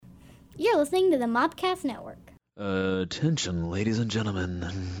You're listening to the Mopcast Network. Attention, ladies and gentlemen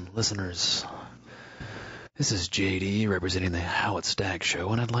and listeners. This is JD representing the How It Stag show,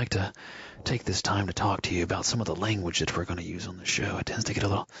 and I'd like to take this time to talk to you about some of the language that we're going to use on the show. It tends to get a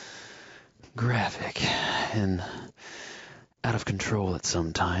little graphic and out of control at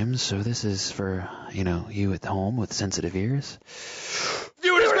some times, so this is for, you at home with sensitive ears.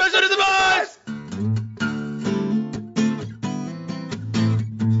 Viewer discretion is advised!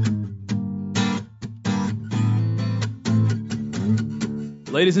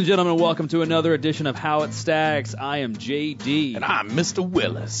 Ladies and gentlemen, welcome to another edition of How It Stags. I am JD. And I'm Mr.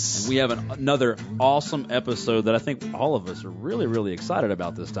 Willis. And we have another awesome episode that I think all of us are really, really excited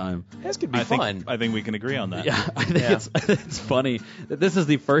about this time. This could be fun. I think we can agree on that. Yeah, I think it's funny that this is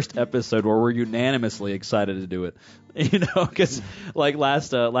the first episode where we're unanimously excited to do it. Because like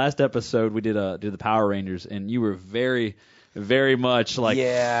last episode we did the Power Rangers, and you were very much like,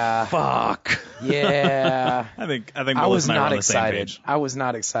 yeah, fuck. Yeah. I think I was not excited. I was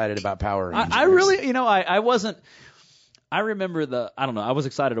not excited about Power Rangers. I really, I wasn't. I remember I was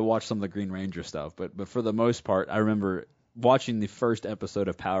excited to watch some of the Green Ranger stuff, but for the most part, I remember watching the first episode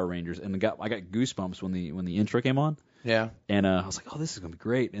of Power Rangers, and I got goosebumps when the intro came on. Yeah. And I was like, oh, this is going to be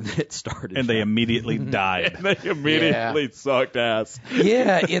great. And then it started. And they immediately died. And they immediately sucked ass.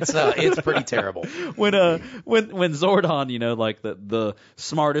 Yeah, it's pretty terrible. When Zordon, like the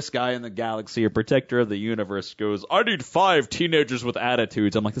smartest guy in the galaxy or protector of the universe goes, I need 5 teenagers with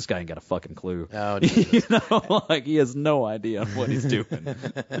attitudes. I'm like, this guy ain't got a fucking clue. Oh, geez. He has no idea what he's doing.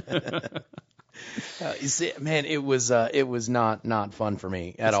 You see, man, it was not fun for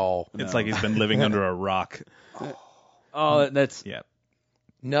me at all. It's like he's been living under a rock. Oh, that's yeah.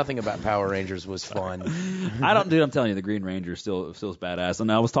 Nothing about Power Rangers was fun. I'm telling you, the Green Ranger still is badass. And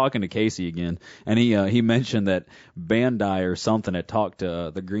I was talking to Casey again, and he mentioned that Bandai or something had talked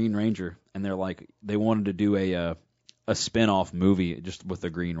to the Green Ranger, and they're like, they wanted to do a spin-off movie just with the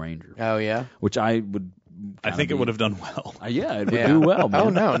Green Ranger. Oh yeah, which I think it would have done well. Yeah, it would do well,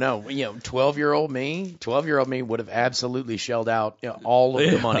 man. Oh no. 12-year-old me would have absolutely shelled out all of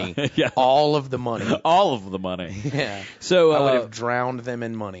the money. Yeah. All of the money. All of the money. Yeah. So I would have drowned them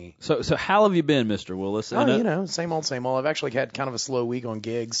in money. So how have you been, Mr. Willis? Oh, same old. I've actually had kind of a slow week on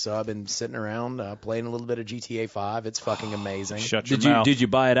gigs, so I've been sitting around playing a little bit of GTA 5. It's fucking amazing. Shut your mouth. Did you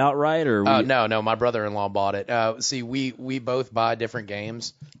buy it outright or? No. My brother-in-law bought it. See, we both buy different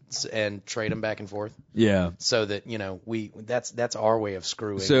games and trade them back and forth. Yeah. So that that's our way of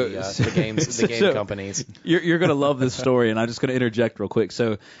screwing the game companies. You're gonna love this story, and I'm just gonna interject real quick.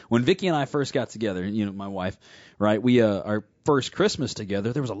 So when Vicky and I first got together, my wife, right? We our first Christmas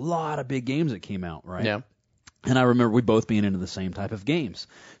together, there was a lot of big games that came out, right? Yeah. And I remember we both being into the same type of games.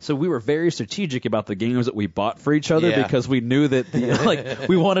 So we were very strategic about the games that we bought for each other because we knew that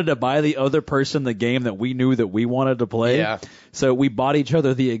we wanted to buy the other person the game that we knew that we wanted to play. Yeah. So we bought each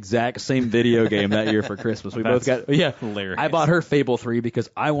other the exact same video game that year for Christmas. We both got hilarious. I bought her Fable 3 because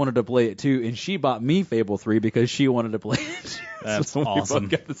I wanted to play it too, and she bought me Fable 3 because she wanted to play it. That's so awesome. We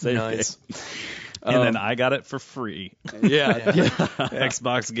both got the same Nice. game. And then I got it for free. Yeah.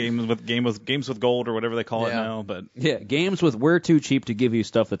 Xbox games with gold or whatever they call it now. But yeah, games with we're too cheap to give you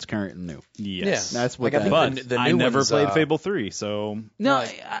stuff that's current and new. yes, That's what. But I never played Fable 3, so no,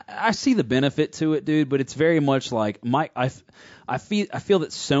 I see the benefit to it, dude. But it's very much like I feel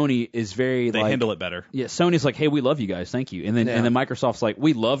that Sony is very they handle it better. Yeah, Sony's like, hey, we love you guys, thank you, and then Microsoft's like,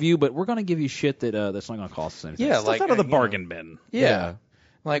 we love you, but we're going to give you shit that's not going to cost us anything. Yeah, Stuff out of the bargain bin. Yeah.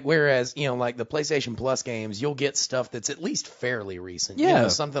 Like, whereas, like the PlayStation Plus games, you'll get stuff that's at least fairly recent. Yeah.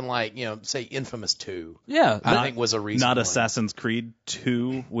 Something like, say, Infamous 2. Yeah. I think was a recent Not one. Assassin's Creed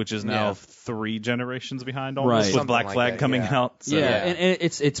 2, which is now 3 generations behind almost, Right. with Something Black like Flag that, coming out. So. Yeah, and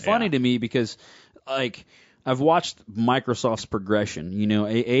it's funny to me because, like, I've watched Microsoft's progression.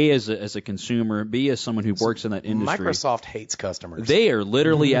 A as a consumer, B as someone who works in that industry. Microsoft hates customers. They are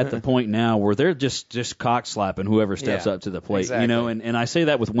literally at the point now where they're just cock slapping whoever steps up to the plate. Exactly. And I say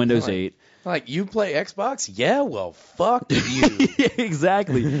that with Windows 8. Like, you play Xbox? Yeah, well, fuck you.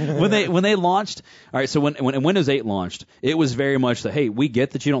 Exactly. When they launched, all right. So when Windows 8 launched, it was very much that, hey, we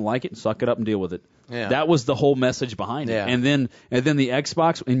get that you don't like it, suck it up and deal with it. Yeah. That was the whole message behind it. Yeah. And then the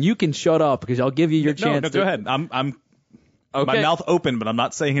Xbox, and you can shut up because I'll give you your chance. No, go ahead. I'm okay. My mouth open, but I'm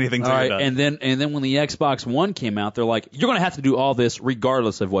not saying anything. All right. And then when the Xbox One came out, they're like, you're going to have to do all this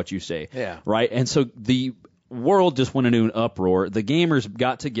regardless of what you say. Yeah. Right. And so the world just went into an uproar. The gamers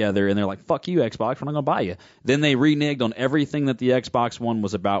got together and they're like, "Fuck you, Xbox, we're not gonna buy you." Then they reneged on everything that the Xbox One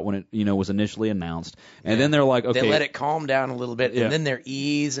was about when it was initially announced, and then they're like, "Okay." They let it calm down a little bit, Yeah. and then they're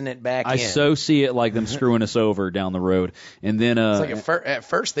easing it back in. I so see it like them screwing us over down the road, and then It's like at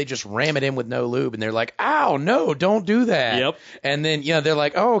first they just ram it in with no lube, and they're like, "Ow, no, don't do that." Yep. And then they're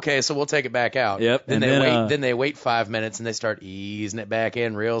like, "Oh, okay, so we'll take it back out." Yep. Then And they wait 5 minutes, and they start easing it back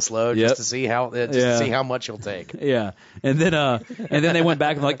in real slow, Yep. just to see how much you'll take. yeah, and then they went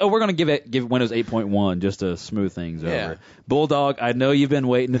back and like, "Oh, we're gonna give Windows 8.1 just to smooth things Yeah. over." Bulldog, I know you've been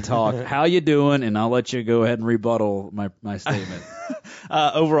waiting to talk. How you doing? And I'll let you go ahead and rebuttal my statement.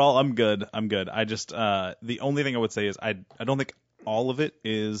 Overall, I'm good. I just the only thing I would say is I don't think all of it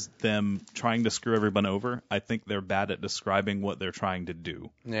is them trying to screw everyone over. I think they're bad at describing what they're trying to do.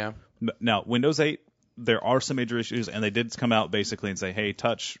 Yeah. Now, Windows 8, there are some major issues, and they did come out basically and say, "Hey,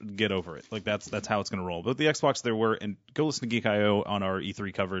 touch, get over it." Like that's how it's going to roll. But the Xbox, there were, and go listen to Geek.io on our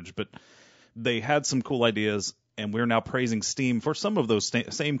E3 coverage, but they had some cool ideas. And we're now praising Steam for some of those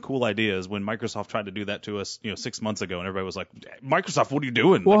same cool ideas when Microsoft tried to do that to us, 6 months ago, and everybody was like, "Microsoft, what are you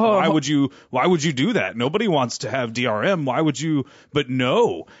doing? Like, why would you do that? Nobody wants to have DRM. Why would you?" But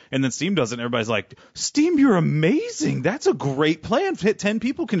no. And then Steam does it, and everybody's like, "Steam, you're amazing. That's a great plan. 10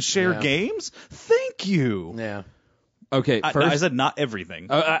 people can share games. Thank you." Yeah. Okay, first, I said not everything.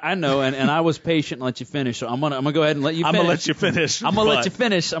 I know, and I was patient and let you finish, so I'm gonna go ahead and let you finish. I'm gonna let you finish. I'm gonna let you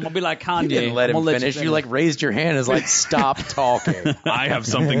finish. I'm gonna be like Kanye. You didn't let I'm him gonna finish. you You like raised your hand as like, "Stop talking." I have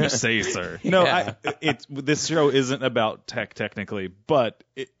something to say, sir. No, this show isn't about tech technically, but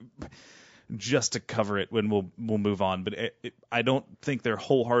just to cover it when we'll move on. But I don't think they're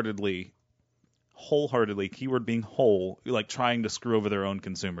wholeheartedly, keyword being whole, like trying to screw over their own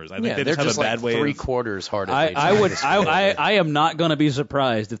consumers. I think they they're just have a bad like way. 3/4 heartedly. I am not going to be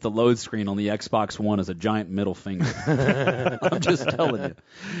surprised if the load screen on the Xbox One is a giant middle finger. I'm just telling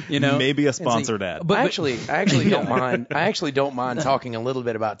you. Maybe a sponsored ad. I actually don't mind. I actually don't mind talking a little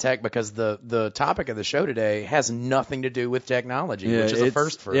bit about tech because the topic of the show today has nothing to do with technology, which is a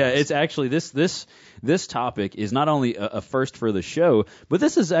first for us. Yeah, it's actually this topic is not only a first for the show, but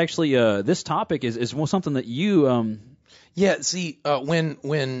this is actually this topic is something that you Yeah, see,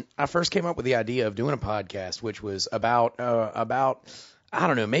 when I first came up with the idea of doing a podcast, which was about I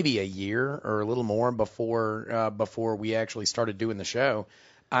don't know, maybe a year or a little more before we actually started doing the show,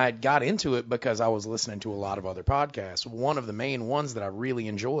 I got into it because I was listening to a lot of other podcasts. One of the main ones that I really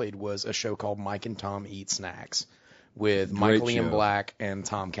enjoyed was a show called Mike and Tom Eat Snacks with Michael Ian Black and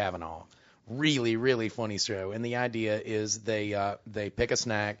Tom Cavanaugh. Really, really funny show. And the idea is they pick a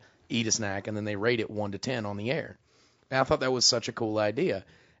snack, eat a snack, and then they rate it 1 to 10 on the air. And I thought that was such a cool idea.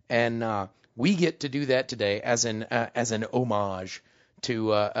 And we get to do that today as an homage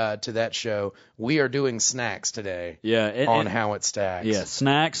to that show. We are doing snacks today. Yeah, on How It Stacks. Yeah,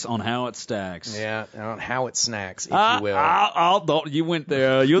 snacks on How It Stacks. Yeah, on How It Snacks, if you will. You went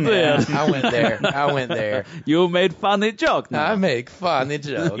there. You did. I went there. You made funny joke. Now. I make funny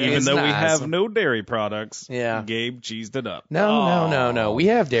jokes. Even though we have no dairy products, yeah. Gabe cheesed it up. No. We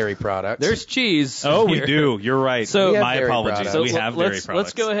have dairy products. There's cheese. Oh, here. we do. You're right. So my apologies. So we have dairy products.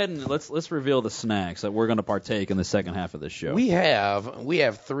 Let's go ahead and let's reveal the snacks that we're going to partake in the second half of this show. We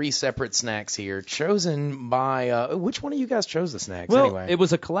have 3 separate snacks here, chosen by which one of you guys chose the snacks anyway? It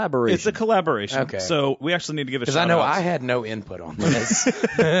was a collaboration. It's a collaboration. Okay. So we actually need to give a shout out. Because I know I had no input on this.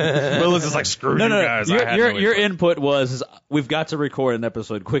 Willis is like, screw you guys. Your input was we've got to record an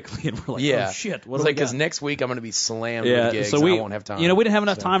episode quickly, and we're like, oh shit, what do we got? Because next week I'm going to be slammed with gigs, so and I won't have time. We didn't have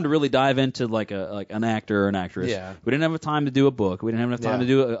enough time to really dive into like an actor or an actress. Yeah. We didn't have enough time to do a book. We didn't have enough time to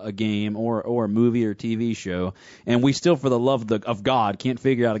do a game or a movie or TV show, and we still, for the love of God, can't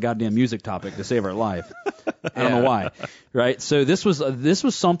figure out a goddamn music topic to save our life. I don't know why, right? So this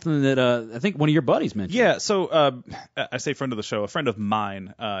was something that I think one of your buddies mentioned. Yeah. So I say friend of the show, a friend of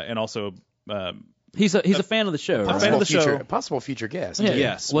mine, and also. He's a fan of the show. A fan of the show. Possible future guest. Yeah.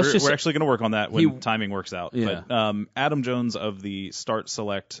 Yes, we're actually going to work on that when timing works out. Yeah. But Adam Jones of the Start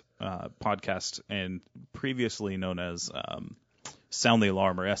Select podcast, and previously known as Sound the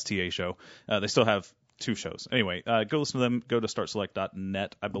Alarm or STA show, they still have 2 shows. Anyway, go listen to them. Go to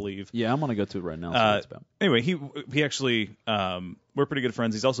startselect.net, I believe. Yeah, I'm going to go to it right now. See what it's about. Anyway, he actually we're pretty good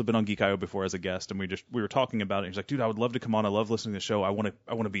friends. He's also been on Geek.io before as a guest, and we were talking about it. He's like, dude, I would love to come on. I love listening to the show. I want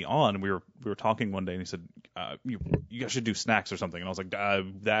to be on. And we were talking one day, and he said, you guys should do snacks or something. And I was like,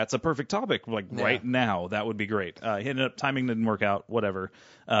 that's a perfect topic. Right now, that would be great. He ended up timing didn't work out. Whatever.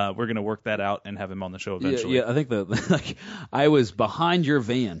 We're gonna work that out and have him on the show eventually. Yeah, I think I was behind your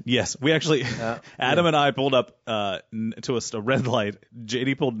van. Yes, we actually Adam and I pulled up to a red light.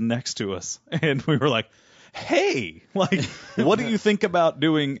 JD pulled next to us, and we were like, hey, like, what do you think about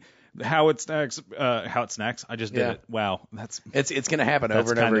doing How It Snacks? How It Snacks? I just did it. Wow, it's going to happen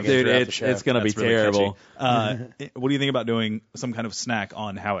over and kind over of- again. Dude, throughout the show. it's going to be That's really terrible. catchy. What do you think about doing some kind of snack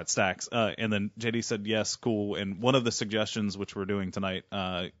on How It Stacks? And then JD said, yes, cool. And one of the suggestions, which we're doing tonight,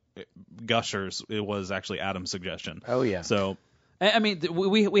 Gushers, it was actually Adam's suggestion. Oh, yeah. So, I mean,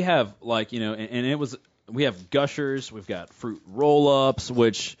 we have like, you know, and it was, we have Gushers, we've got fruit roll-ups,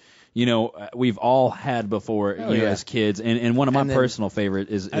 which, you know, we've all had before, you know, yeah. as kids. And one of my And then- personal favorite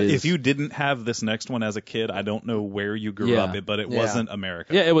is if you didn't have this next one as a kid, I don't know where you grew Yeah. up, but it Yeah. wasn't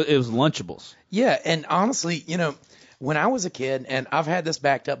America. yeah, it was Lunchables. Yeah, and honestly, you know, when I was a kid, and I've had this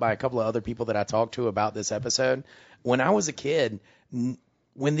backed up by a couple of other people that I talked to about this episode, when I was a kid,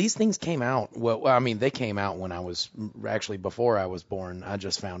 when these things came out, well, I mean, they came out when I was actually before I was born. I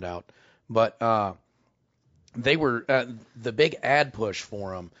just found out, but they were the big ad push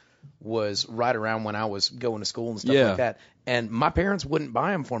for them was right around when I was going to school and stuff Yeah. like that. And my parents wouldn't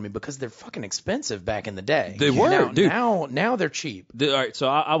buy them for me because they're fucking expensive back in the day. They were, now, dude. Now they're cheap. All right, so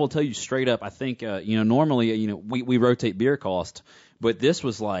I will tell you straight up. I think you know, normally, you know, we rotate beer cost, but this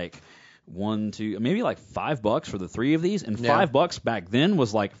was like $1, $2, maybe like $5 for the 3 of these, and Yeah. $5 back then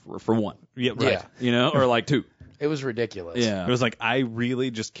was like for one, Yeah, right. Yeah. you know, or like 2. It was ridiculous. Yeah, It was like, I really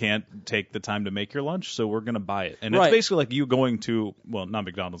just can't take the time to make your lunch, so we're going to buy it. And Right. it's basically like you going to, well, not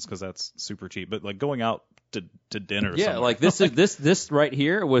McDonald's because that's super cheap, but like going out to dinner. yeah. somewhere. Like this is this right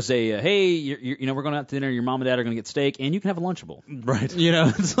here was a hey, you know, we're going out to dinner. Your mom and dad are going to get steak, and you can have a Lunchable. Right. You know,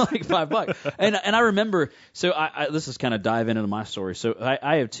 it's like $5. And I remember, so I this is kind of dive into my story. So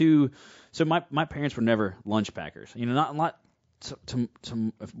I have 2. So my parents were never lunch packers. You know, not to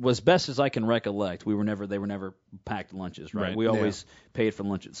as best as I can recollect, they were never packed lunches, right? Right. We always paid for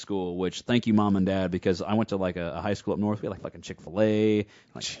lunch at school, which thank you, Mom and Dad, because I went to like a high school up north. We had like fucking Chick-fil-A,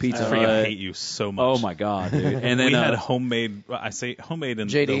 like Pizza I freaking Hut. hate you so much. Oh my god, dude! And then we had homemade. I say homemade in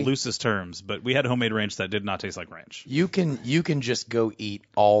JD. the loosest terms, but we had homemade ranch that did not taste like ranch. You can just go eat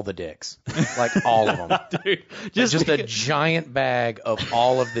all the dicks, like all of them. dude, Just a giant bag of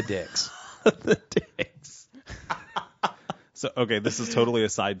all of the dicks. the dicks. So okay, this is totally a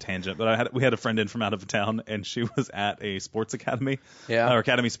side tangent, but we had a friend in from out of town, and she was at a sports academy, Yeah. or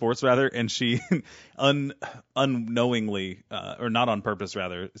Academy Sports rather, and she unknowingly, or not on purpose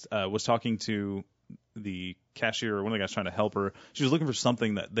rather, was talking to the cashier or one of the guys trying to help her. She was looking for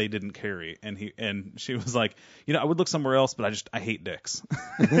something that they didn't carry, and she was like, you know, I would look somewhere else, but I hate dicks.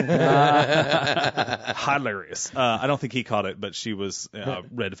 Hilarious. I don't think he caught it, but she was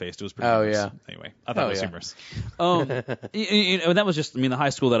red faced. It was pretty. Oh, humorous. yeah. Anyway, I thought Oh, it was yeah. humorous. You know, that was just, I mean, the high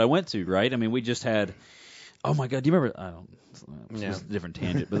school that I went to, right? I mean, we just had, oh my god, do you remember? I don't. This was a different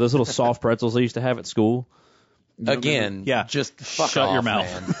tangent, but those little soft pretzels they used to have at school. Again, Yeah. just fuck Shut off, your mouth.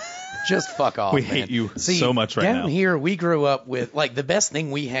 man. Just fuck off. We man. hate you See, so much right down now. here, we grew up with like the best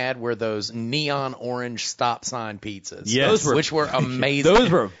thing we had were those neon orange stop sign pizzas. Yes. Those were- which were amazing. Those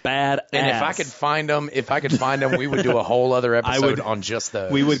were bad. and if I could find them, we would do a whole other episode would- on just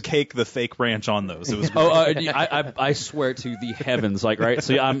those. We would cake the fake ranch on those. It was Oh, I swear to the heavens, like right.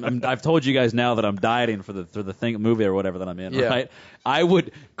 So I've told you guys now that I'm dieting for the movie or whatever that I'm in. Yeah. Right. I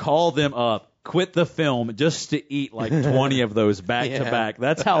would call them up, quit the film just to eat like 20 of those back to Yeah. back.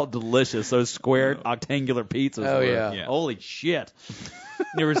 That's how delicious those square octangular pizzas Oh, were. yeah. Yeah. Holy shit.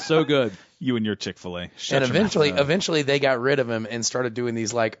 They were so good. you and your Chick-fil-A. And eventually they got rid of them and started doing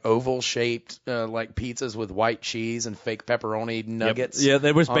these like oval shaped like pizzas with white cheese and fake pepperoni nuggets. Yeah,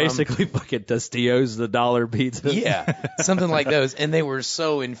 there was basically fucking Tostio's the dollar pizza. Yeah, something like those, and they were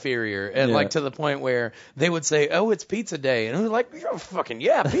so inferior, and Yeah. like to the point where they would say, "Oh, it's pizza day," and we're like, "You're fucking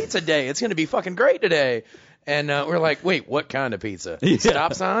yeah, pizza day. It's gonna be fucking great today." And we're like, "Wait, what kind of pizza? Yeah.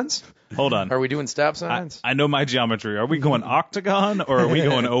 Stop signs? Hold on. Are we doing stop signs?" I know my geometry. Are we going octagon or are we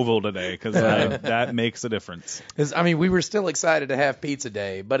going oval today? Because that makes a difference. 'Cause, I mean, we were still excited to have pizza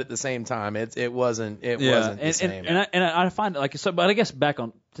day, but at the same time, it wasn't the same. And I find like so, but I guess back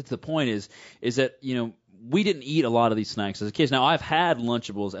on to the point is that you know we didn't eat a lot of these snacks as kids. Now I've had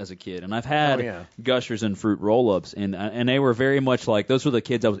Lunchables as a kid, and I've had Oh, yeah. Gushers and fruit roll-ups, and they were very much like those were the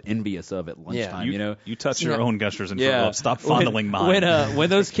kids I was envious of at lunchtime. You know. You touch your Yeah. own Gushers and Yeah. Fruit Loops. Stop fondling mine. When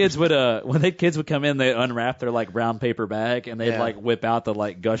those kids would come in, they unwrap their like brown paper bag and they'd Yeah. like whip out the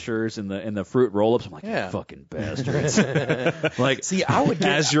like Gushers and the fruit roll-ups. I'm like, Yeah. you fucking bastards. like, See, I would get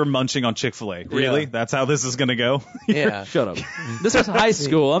As you're munching on Chick-fil-A. Really? Yeah. That's how this is going to go? yeah. shut up. This was high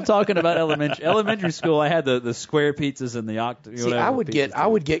school. I'm talking about elementary school. I had the square pizzas and the octa. See, I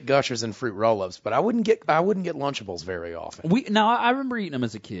would get Gushers and fruit roll-ups, but I wouldn't get Lunchables very often. I remember eating them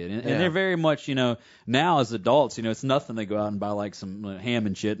as a kid, and they're very much, now as adults, it's nothing to go out and buy like some ham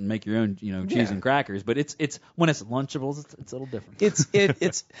and shit and make your own, cheese and crackers. But it's when it's Lunchables, it's a little different.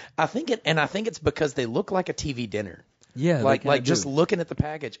 I think it's because they look like a TV dinner. Yeah, like just looking at the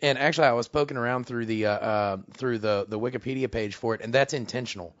package. And actually, I was poking around through the Wikipedia page for it, and that's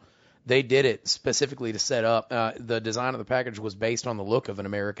intentional. They did it specifically to set up. The design of the package was based on the look of an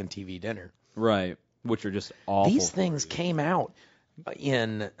American TV dinner. Right, which are just awful. These things came out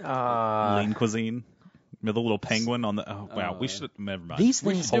in lean cuisine. With a little penguin on the. Oh wow, we should. Never mind. These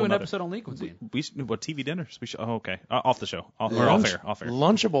things. We should do an episode on lean cuisine. We should. What TV dinners? We should. Oh, okay. Off the show. Off air. Off air.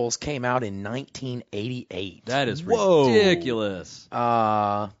 Lunchables came out in 1988. That is ridiculous.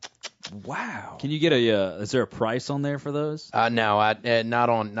 Wow. Can you get is there a price on there for those? No, not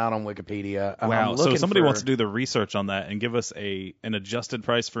on Wikipedia. Wow. So somebody wants to do the research on that and give us an adjusted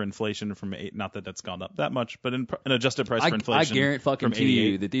price for inflation from not that that's gone up that much, but an adjusted price for inflation. I guarantee fucking to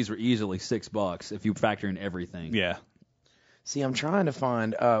you that these were easily $6 if you factor in everything. Yeah. See, I'm trying to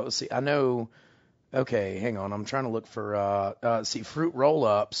find. I know. Okay, hang on. I'm trying to look for. Fruit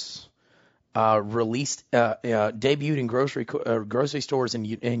roll-ups. Released, debuted in grocery stores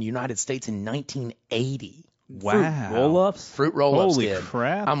in United States in 1980. Wow. Fruit roll-ups. Holy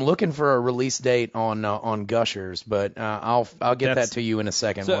crap! I'm looking for a release date on Gushers, but I'll get that to you in a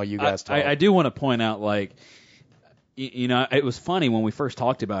second while you guys talk. I do want to point out, like, it was funny when we first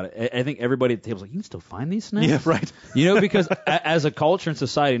talked about it. I think everybody at the table was like, you can still find these snacks? Yeah, right. Because as a culture and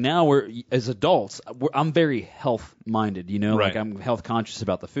society now, as adults, I'm very health-minded, Right. Like I'm health-conscious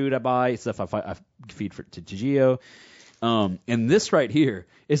about the food I buy, stuff I feed to Gio. And this right here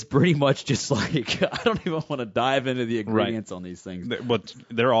is pretty much just like, I don't even want to dive into the ingredients on these things. But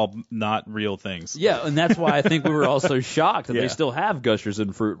they're all not real things. Yeah, and that's why I think we were all so shocked that they still have Gushers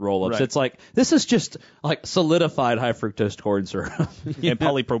and fruit roll-ups. Right. It's like, this is just like solidified high fructose corn syrup. And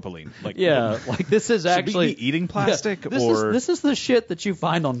polypropylene. Like this is actually we be eating plastic this is the shit that you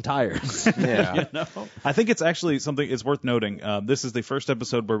find on tires. Yeah. I think it's actually something it's worth noting. This is the first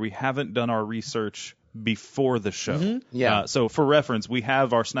episode where we haven't done our research before the show. Mm-hmm. Yeah. So for reference, we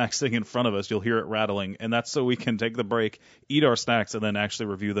have our snacks sitting in front of us. You'll hear it rattling, and that's so we can take the break, eat our snacks, and then actually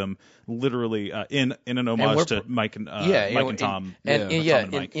review them literally in an homage to Mike and Tom.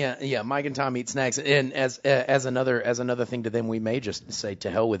 Mike and Tom eat snacks, and as another thing to them, we may just say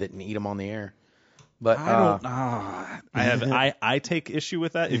to hell with it and eat them on the air. But I take issue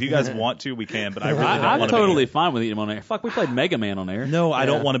with that. If you guys want to, we can. But I really don't I'm want to. totally fine with eating them on air. Fuck, we played Mega Man on air. No, I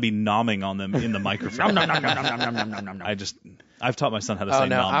don't want to be nomming on them in the microphone. I've taught my son how to say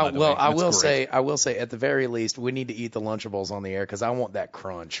nom. I will say at the very least we need to eat the Lunchables on the air because I want that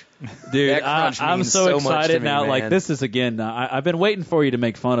crunch. Dude, that crunch I'm means so much to excited me, now. man. Like this is again. I've been waiting for you to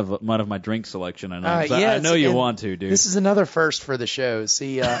make fun of my drink selection. I know you want to, dude. This is another first for the show.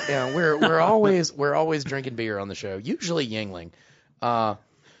 See, we're always drinking beer on the show. Usually Yingling.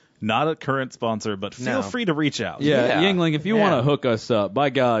 Not a current sponsor, but feel free to reach out. Yeah. Yingling, if you want to hook us up,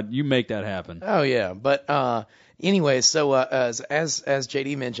 by God, you make that happen. Oh yeah, but anyway, so as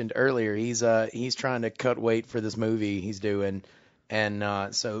JD mentioned earlier, he's trying to cut weight for this movie he's doing, and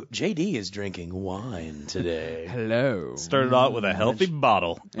so JD is drinking wine today. Hello. Started out with a healthy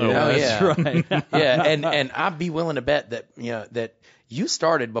bottle. That's right. Yeah, and I'd be willing to bet that that you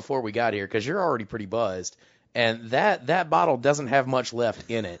started before we got here because you're already pretty buzzed. And that bottle doesn't have much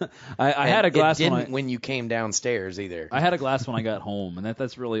left in it. I had a glass it didn't when you came downstairs either. I had a glass when I got home, and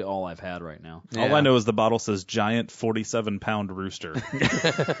that's really all I've had right now. Yeah. All I know is the bottle says giant 47-pound rooster.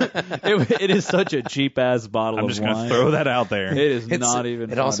 It is such a cheap ass bottle of wine. I'm just going to throw that out there. It is not even.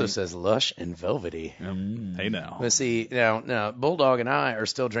 It also says lush and velvety. Hey now. Let's see. Now Bulldog and I are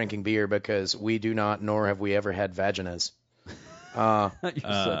still drinking beer because we do not, nor have we ever had vaginas. You're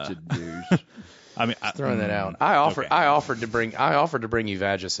such a douche. I mean, throwing that out. I offered to bring you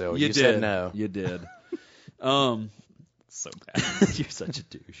Vagisil. You said no. You did. So bad. You're such a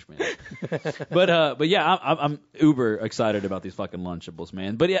douche, man. But yeah, I'm uber excited about these fucking Lunchables,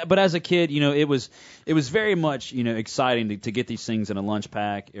 man. But as a kid, it was very much exciting to get these things in a lunch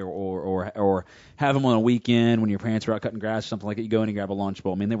pack or have them on a weekend when your parents were out cutting grass or something like that. You go in and grab a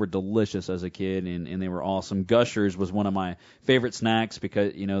Lunchable. I mean, they were delicious as a kid and they were awesome. Gushers was one of my favorite snacks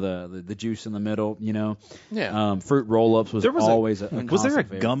because the juice in the middle. Yeah. Fruit roll-ups was always a was there a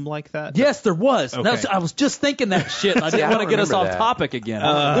favorite. gum like that? Yes, there was. Okay. I was just thinking that shit. I didn't want to get us remember off that. topic again.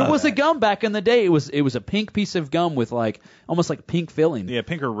 There was a gum back in the day. It was a pink piece of gum with like almost like pink filling. Yeah,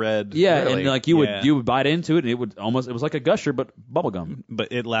 pink or red. Yeah, Really? and like you would bite into it, and it was like a gusher, but bubble gum.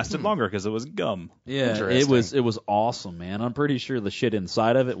 But it lasted longer because it was gum. Yeah, it was awesome, man. I'm pretty sure the shit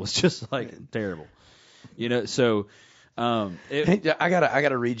inside of it was just like terrible. So. I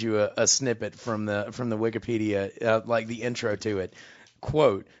gotta read you a snippet from the Wikipedia, like the intro to it.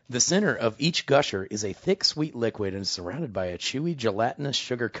 Quote, the center of each gusher is a thick, sweet liquid and is surrounded by a chewy, gelatinous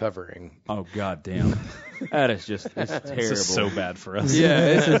sugar covering. Oh, god damn. That is it's terrible. This is so bad for us. Yeah,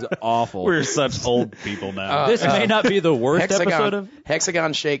 this is awful. We're such old people now. This may not be the worst episode of...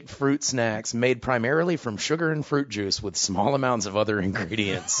 Hexagon-shaped fruit snacks made primarily from sugar and fruit juice with small amounts of other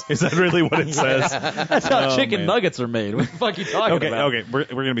ingredients. Is that really what it says? That's how chicken nuggets are made. What the fuck are you talking about? Okay, we're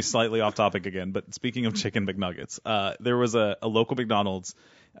going to be slightly off topic again, but speaking of chicken McNuggets, there was a local McDonald's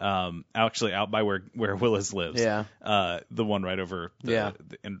actually out by where Willis lives. Yeah. The one right over the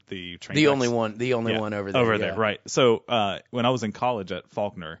train The tracks. only one over there. Over there, right. So when I was in college at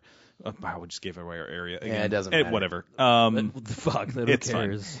Faulkner, wow, we just gave away our area again. Yeah, it doesn't matter. Whatever. What the fuck? Who it's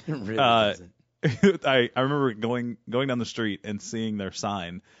cares? It really doesn't. I remember going down the street and seeing their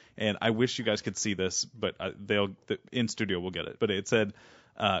sign, and I wish you guys could see this, but in studio we'll get it. But it said,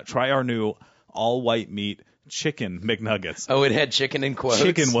 "Try our new all white meat chicken McNuggets." Oh, it had chicken in quotes.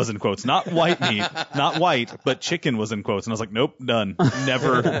 Chicken was in quotes, not white meat, not white, but chicken was in quotes. And I was like, nope, done,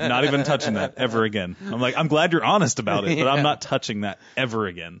 never, not even touching that ever again. I'm like, I'm glad you're honest about it, but I'm not touching that ever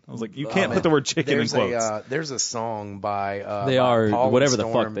again. I was like, you can't put the word chicken in quotes. There's a song by They by are Paul whatever and the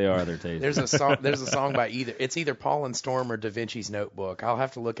Storm. fuck they are. They're tasty. There's a song by either Paul and Storm or Da Vinci's Notebook. I'll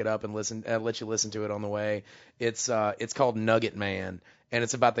have to look it up and let you listen to it on the way. It's called Nugget Man, and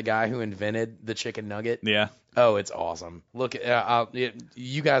it's about the guy who invented the chicken nugget. Yeah. Oh, it's awesome. Look,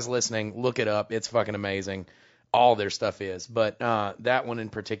 you guys listening, look it up. It's fucking amazing. All their stuff is, but that one in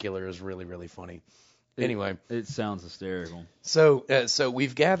particular is really, really funny. Anyway, it sounds hysterical. So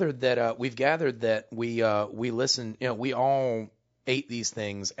we've gathered that we listen. We all ate these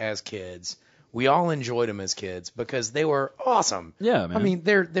things as kids. We all enjoyed them as kids because they were awesome. Yeah, man. I mean,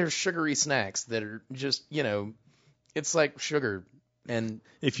 they're sugary snacks that are just it's like sugar. And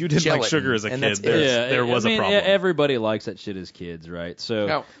if you didn't like sugar as a kid, there was a problem. Everybody likes that shit as kids, right? So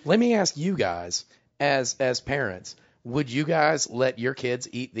now, let me ask you guys, as parents, would you guys let your kids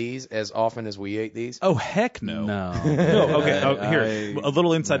eat these as often as we ate these? Oh, heck no. No. Okay. Here, a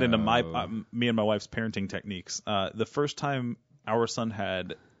little insight into me and my wife's parenting techniques. The first time our son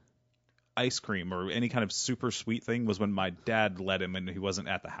had ice cream or any kind of super sweet thing was when my dad let him and he wasn't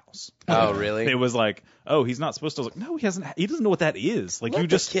at the house. Oh, really? It was like, oh, he's not supposed to. I was like, no, he hasn't. He doesn't know what that is. Like, let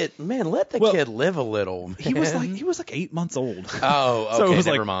the kid live a little. Man. He was like 8 months old. Oh, okay. So it was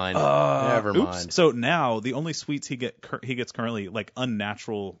never mind. Never mind. So now the only sweets he gets currently, like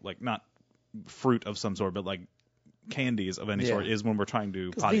unnatural, like not fruit of some sort, but like candies of any sort, is when we're trying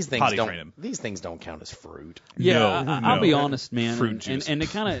to potty train him. These things don't count as fruit. Yeah, No, I'll be honest, man. Fruit juice. And to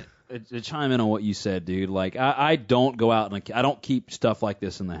kind of to chime in on what you said, dude. Like I don't go out and I don't keep stuff like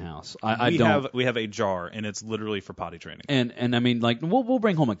this in the house. We have a jar and it's literally for potty training. And I mean, like we'll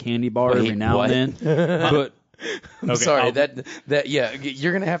bring home a candy bar every now and then, but. I'm sorry.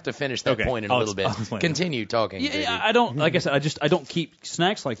 You're gonna have to finish that point in a little bit. Continue talking. Yeah, I don't. Like I said, I don't keep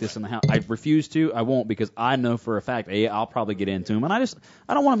snacks like this in the house. I refuse to. I won't because I know for a fact I'll probably get into them, and I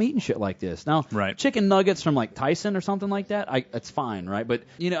don't want them eating shit like this. Now, chicken nuggets from like Tyson or something like that, it's fine, right? But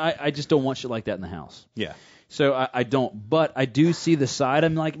I just don't want shit like that in the house. Yeah. So I don't, but I do see the side.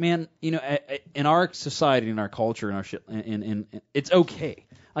 I'm like, man, in our society, in our culture, in our shit, and it's okay.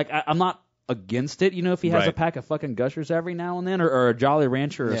 Like I'm not against it, if he has a pack of fucking Gushers every now and then, or a Jolly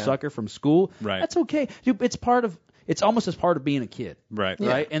Rancher or a sucker from school, that's okay. Dude, it's almost as part of being a kid, right?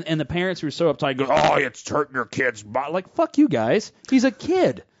 Right, and the parents who are so uptight go, oh, it's hurting your kid's body. Like, fuck you guys, he's a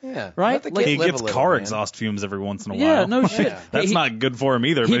kid. Yeah, right. He gets car exhaust fumes every once in a while. Yeah, no shit. That's not good for him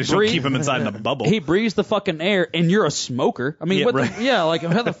either. But she'll keep him inside the bubble. He breathes the fucking air, and you're a smoker. I mean, like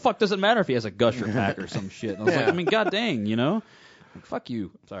how the fuck does it matter if he has a Gusher pack or some shit? And I was like, I mean, god dang, fuck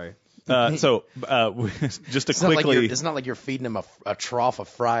you. Sorry. Just to quickly, it's not like you're feeding him a trough of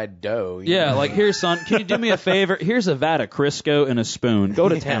fried dough. Yeah, like, here, son, can you do me a favor? Here's a vat of Crisco and a spoon. Go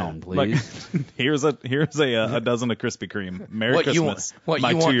to town, please. Like, here's a dozen of Krispy Kreme. Merry Christmas,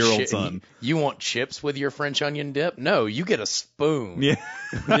 my 2-year-old son. You want chips with your French onion dip? No, you get a spoon. Yeah.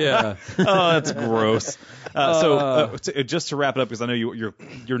 Yeah. Oh, that's gross. Just to wrap it up, because I know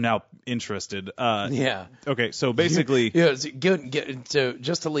you're now interested. Yeah. Okay, so basically, Yeah. So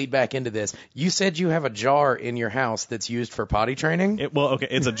just to lead back into this, you said you have a jar in your house that's used for potty training.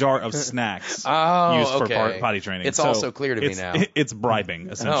 it's a jar of snacks used for okay. potty training. It's So also clear to me now. It's bribing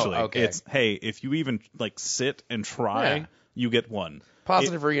essentially. Oh, okay. It's hey, if you even like sit and try, Yeah. you get one.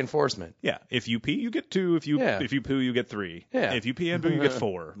 Positive reinforcement. Yeah, if you pee, you get 2. If you Yeah. poo, you get 3. Yeah. If you pee and poo, you get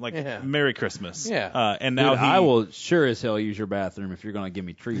 4. Like Yeah. Merry Christmas. Yeah. And now Dude, I will sure as hell use your bathroom if you're going to give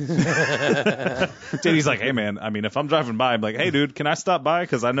me treats. He's like, hey man, I mean, if I'm driving by, I'm like, hey dude, can I stop by?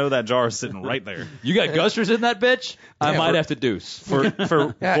 Because I know that jar is sitting right there. You got gushers in that bitch? I might have to deuce. For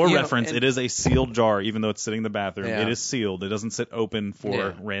Yeah, you know, reference, and- it is a sealed jar, even though it's sitting in the bathroom. Yeah. It is sealed. It doesn't sit open for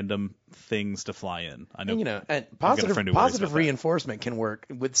Yeah. random things to fly in. I know. And, and I've got a friend who worries positive about that. reinforcement can work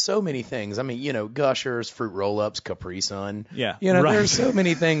with so many things. I mean, Gushers, fruit roll-ups, Capri Sun. Yeah, There's right. so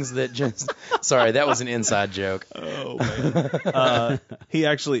many things that just. Sorry, that was an inside joke. Oh man.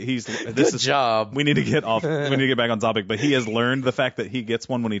 He's this Good is job. We need to get off. We need to get back on topic. But he has learned the fact that he gets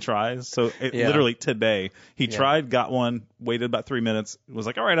one when he tries. So Yeah. literally today, he tried, got one, waited about 3 minutes, was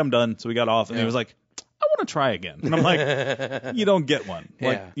like, all right, I'm done. So we got off, and he was like, I want to try again. And I'm like, you don't get one.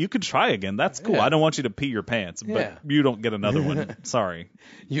 Like, Yeah. you could try again. That's cool. Yeah. I don't want you to pee your pants, but Yeah. you don't get another one. Sorry.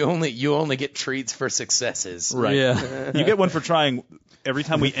 You only get treats for successes. Right. Yeah. You get one for trying every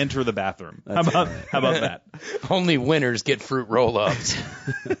time we enter the bathroom. How about that? Only winners get fruit roll-ups.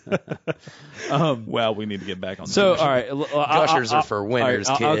 Well, we need to get back on. So, the all right. Gushers are for winners,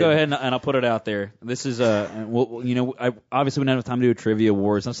 I'll kid. go ahead and I'll put it out there. This is, obviously we don't have time to do a trivia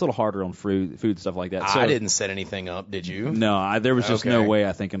awards. It's a little harder on food stuff like that. So, I didn't set anything up, did you? No, there was just no Okay. way,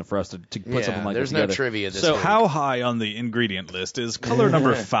 I think, for us to put something like there's this no together. trivia this So week. How high on the ingredient list is color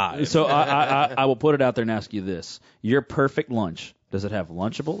number 5? So I will put it out there and ask you this: your perfect lunch. Does it have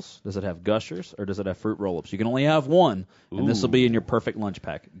Lunchables? Does it have Gushers? Or does it have fruit roll-ups? You can only have one, and this will be in your perfect lunch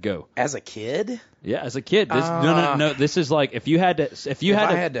pack. Go. As a kid? Yeah, as a kid. No. This is like if you had to If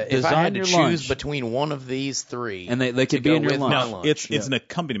I had to design your choose lunch, between one of these three, and they to could be go in your with lunch. my Now, lunch. it's an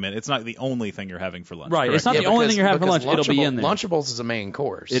accompaniment. It's not the only thing you're having for lunch. Right, correct? it's not the only thing you're having for lunch. because It'll be in there. Lunchables is a main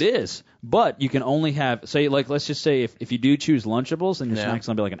course. It is, but you can only have let's just say if you do choose Lunchables, then your Yeah. snack's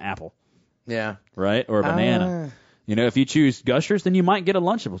gonna be like an apple, Yeah. right, or a banana. If you choose Gushers, then you might get a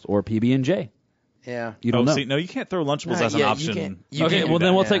Lunchables or a PB&J. Yeah. You don't know. See, no, you can't throw Lunchables as an yeah, you option. can't- you Okay, can't well do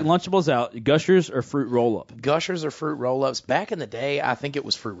then that, we'll yeah. take Lunchables out. Gushers or fruit roll-up. Gushers or fruit roll-ups. Back in the day, I think it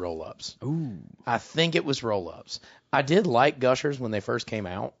was fruit roll-ups. Ooh. I think it was roll-ups. I did like Gushers when they first came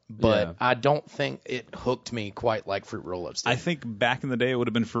out, but Yeah. I don't think it hooked me quite like fruit roll-ups did. I think back in the day it would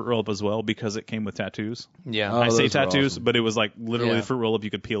have been fruit roll-up as well because it came with tattoos. Yeah. Oh, I say those are tattoos, awesome. but it was like literally Yeah. the fruit roll-up you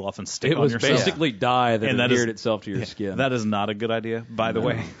could peel off and stick It on was yourself. basically dye that And that adhered is- itself to your skin. That is not a good idea, by the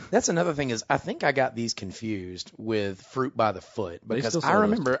way. That's another thing is I think I got these confused with fruit by the foot because still sell I those.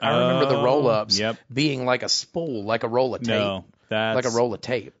 remember the Oh, roll-ups yep. being like a spool, like a roll of tape. No, that's Like a roll of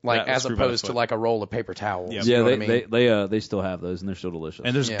tape, like that was as fruit by the opposed to foot. like a roll of paper towels. Yep. You yeah, know what I mean? they still have those, and they're still delicious.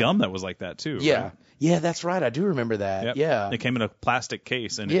 And there's Yeah. gum that was like that too. Yeah, right? yeah, that's right. I do remember that. Yep. Yeah, It came in a plastic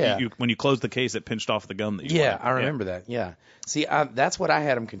case, and Yeah. when you closed the case, it pinched off the gum that you yeah, wanted. I remember that. Yeah, see, that's what I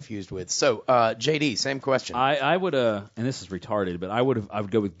had them confused with. So, JD, same question. I would and this is retarded, but I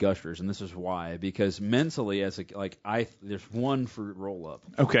would go with Gushers, and this is why, because mentally there's one fruit roll up,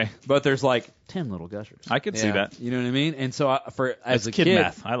 Okay, but there's like 10 little Gushers. I could see Yeah. that. You know what I mean? And so as That's a kid kid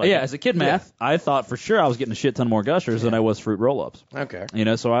math. I like yeah, it. as a kid math, I thought for sure I was getting a shit ton more Gushers than I was fruit roll-ups. Okay.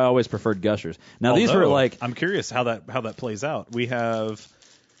 So I always preferred Gushers. Now these were Although, like, I'm curious how that plays out. We have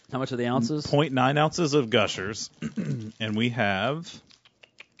how much are the ounces? 0.9 ounces of Gushers, and we have.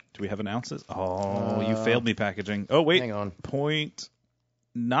 Do we have an ounces? Oh, you failed me packaging. Oh wait, hang on. Point.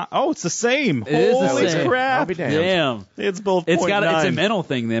 Not. Oh, it's the same. It is the Holy same. crap! I'll be damned. Damn. It's both. It's 0.9. it's a mental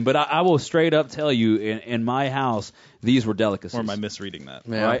thing then, but I will straight up tell you, in my house, these were delicacies. Or am I misreading that?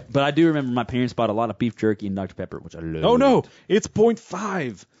 Yeah. Right? But I do remember my parents bought a lot of beef jerky and Dr. Pepper, which I love. Oh no, it's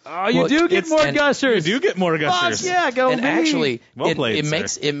 0.5. Oh, you Well, do get it's- more and Gushers. You do get more Gushers. Fuck yeah, go And me. actually, Well played,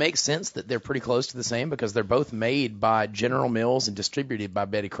 sir. it makes sense that they're pretty close to the same because they're both made by General Mills and distributed by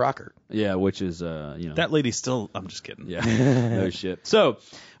Betty Crocker. Yeah, which is That lady still. I'm just kidding. yeah, no shit. So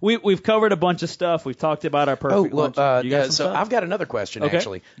we've covered a bunch of stuff. We've talked about our perfect lunch. You got some so stuff? I've got another question Okay,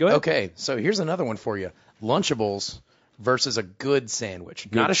 actually. go ahead. Okay, so here's another one for you: Lunchables versus a good sandwich,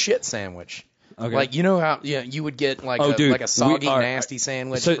 not a shit sandwich. Okay. Like, you know how you would get like a soggy, nasty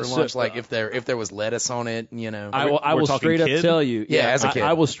sandwich for lunch, like if there was lettuce on it, you know. I will straight up tell you. Yeah, as a kid.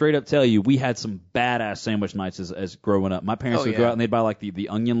 I will straight up tell you, we had some badass sandwich nights as growing up. My parents would go out and they'd buy like the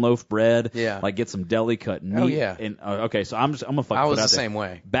onion loaf bread, like get some deli cut meat. Oh yeah. And okay, so I'm gonna fucking I was put out the there. same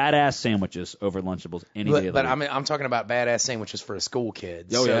way. Badass sandwiches over Lunchables any day of the But week. I mean, I'm talking about badass sandwiches for a school kid.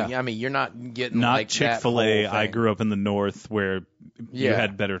 Oh, so, yeah. I mean, you're not getting Not like Chick-fil-A. that whole I thing. grew up in the North where you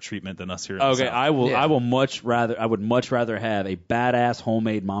had better treatment than us here in the Okay, South. I would much rather have a badass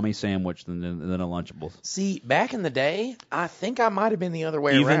homemade mommy sandwich than a Lunchables. See, back in the day, I think I might have been the other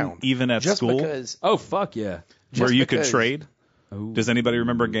way around. Even at just school, because Oh fuck yeah! where you could because- trade. Does anybody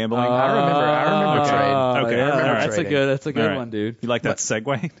remember gambling? I remember trade. Okay, Yeah, all right. That's a good All right. one, dude. You like that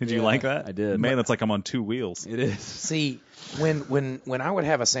segue? Did you like that? I did. Man, that's like I'm on two wheels. It is. See, when I would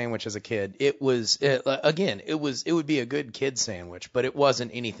have a sandwich as a kid, it was it would be a good kid sandwich, but it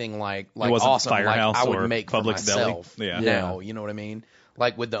wasn't anything like wasn't awesome Firehouse like I would or make Publix for Deli? myself. Yeah. Now, you know what I mean?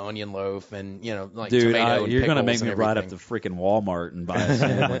 Like with the onion loaf and like Dude, tomato and you're gonna make pickles me and ride up everything. to freaking Walmart and buy a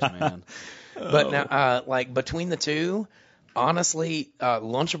sandwich, man. But now, like between the two, honestly,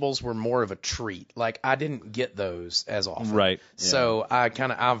 Lunchables were more of a treat. Like I didn't get those as often, Right. So I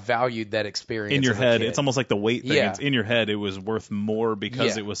valued that experience In your as a head, kid. it's almost like the weight thing. Yeah. It's in your head, it was worth more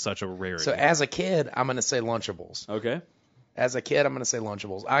because Yeah. it was such a rarity. So as a kid, I'm going to say Lunchables. Okay. As a kid, I'm going to say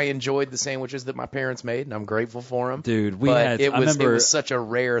Lunchables. I enjoyed the sandwiches that my parents made, and I'm grateful for them. Dude, it was such a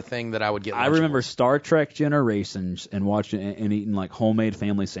rare thing that I would get. I remember Star Trek Generations and watching and eating like homemade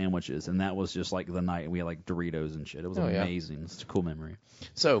family sandwiches, and that was just like the night we had like Doritos and shit. It was amazing. It's a cool memory.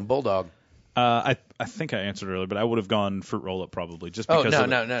 So Bulldog. I think I answered earlier, but I would have gone fruit roll up probably just Oh because.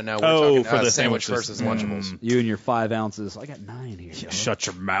 no. We're talking for the sandwich sandwiches. versus Lunchables. You and your 5 ounces. I got 9 here. Yo. Shut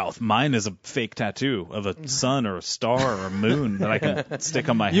your mouth. Mine is a fake tattoo of a sun or a star or a moon that I can stick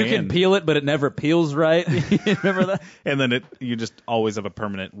on my You hand. can peel it, but it never peels right. Remember that? And then you just always have a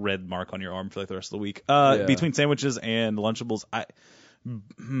permanent red mark on your arm for like the rest of the week. Yeah. Between sandwiches and Lunchables,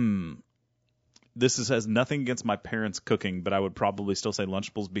 this has nothing against my parents' cooking, but I would probably still say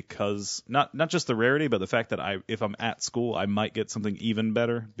Lunchables because not just the rarity, but the fact that if I'm at school, I might get something even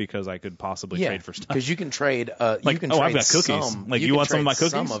better because I could possibly trade for stuff. Because you can trade. Like, you can trade I've got cookies. Some, Like, you can want some of trade my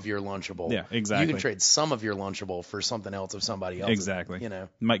cookies? Some of your Lunchable. Yeah, exactly. You can trade some of your Lunchable for something else of somebody else. Exactly. You know.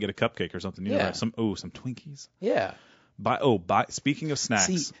 You might get a cupcake or something. You know, right? Some Twinkies. Yeah. Speaking of snacks,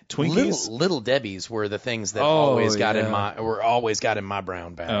 See, Twinkies. Little Debbie's were the things that always got in my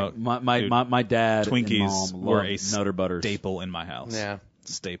brown bag. My dad Twinkies and mom were loved Nutter Butters. staple in my house. Yeah.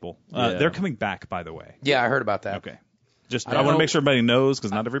 Staple. Yeah. They're coming back, by the way. Yeah, I heard about that. Okay. Just I I don't want to know- make sure everybody knows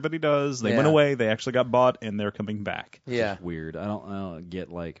because not everybody does. They went Yeah. away. They actually got bought, and they're coming back. Yeah. Weird. I don't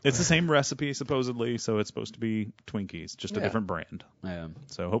get like. It's the same recipe supposedly, so it's supposed to be Twinkies, just a Yeah. different brand. Yeah.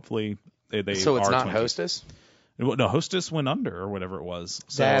 So hopefully they So it's are not Twinkies. Hostess? No, Hostess went under or whatever it was.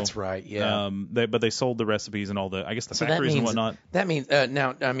 So, That's right, yeah. But they sold the recipes and all the, I guess the So that factories and means whatnot. that means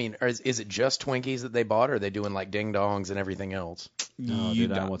now. I mean, is it just Twinkies that they bought, or are they doing like ding dongs and everything else? Oh,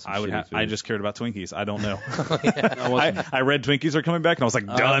 dude, I want some shitty I food. just cared about Twinkies. I don't know. I want some- I read Twinkies are coming back, and I was like,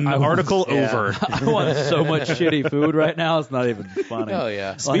 done. I want- Article yeah. over. I want so much shitty food right now. It's not even funny. Oh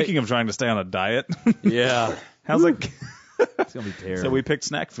yeah. Speaking of trying to stay on a diet, Yeah. how's it? It's gonna be terrible. So we picked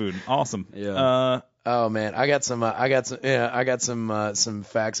snack food. Awesome. Yeah. Oh man, I got some facts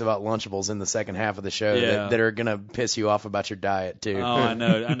about Lunchables in the second half of the show Yeah. that are gonna piss you off about your diet too. Oh, I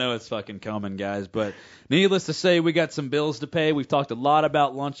know it's fucking coming, guys. But needless to say, we got some bills to pay. We've talked a lot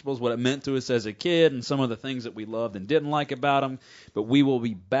about Lunchables, what it meant to us as a kid, and some of the things that we loved and didn't like about them. But we will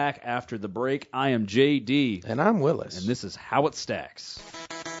be back after the break. I am JD, And I'm Willis. and this is How It Stacks.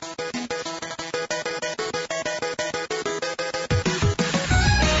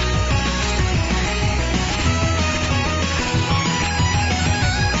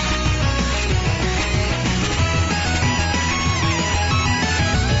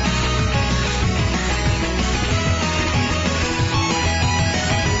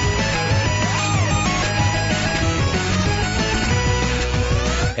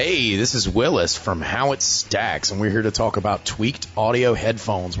 Hey, this is Willis from How It Stacks, and we're here to talk about tweaked audio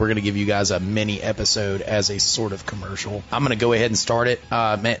headphones. We're going to give you guys a mini episode as a sort of commercial. I'm going to go ahead and start it.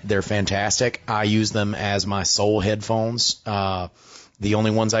 Man, they're fantastic. I use them as my sole headphones. The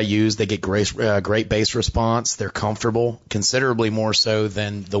only ones I use, they get great bass response. They're comfortable, considerably more so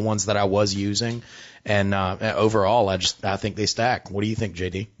than the ones that I was using. And overall, I think they stack. What do you think,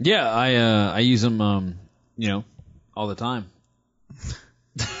 JD? Yeah, I use them, all the time.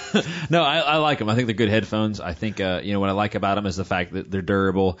 No, I like them. I think they're good headphones. I think, what I like about them is the fact that they're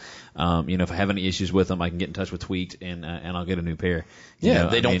durable. If I have any issues with them, I can get in touch with Tweaked and I'll get a new pair.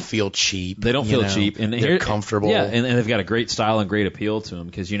 They don't feel cheap. They don't feel cheap. And they're comfortable. Yeah, and they've got a great style and great appeal to them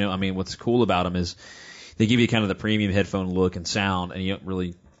because, what's cool about them is they give you kind of the premium headphone look and sound, and you don't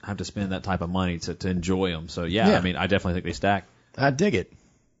really have to spend that type of money to enjoy them. So, I definitely think they stack. I dig it.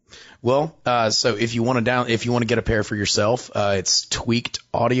 Well, so if you want to get a pair for yourself, it's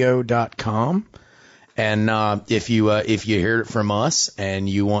tweakedaudio.com. And if you hear it from us and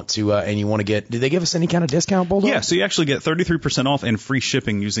you want to get, do they give us any kind of discount, Bulldog? Yeah, so you actually get 33% off and free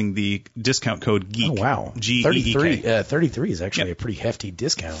shipping using the discount code GEEK. Oh wow, GEEK. 33 is actually a pretty hefty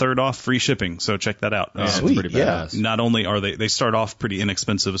discount. Third off, free shipping. So check that out. Sweet, pretty badass. Not only are they start off pretty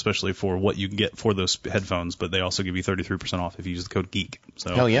inexpensive, especially for what you can get for those headphones, but they also give you 33% off if you use the code GEEK.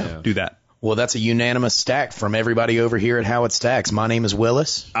 So hell yeah, do that. Well, that's a unanimous stack from everybody over here at How It Stacks. My name is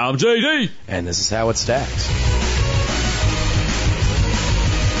Willis. I'm JD. And this is How It Stacks.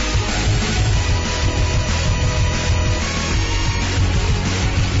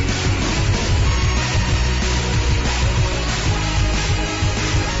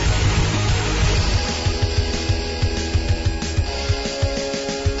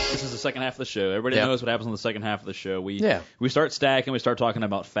 Second half of the show. Everybody knows what happens on the second half of the show. We start stacking, we start talking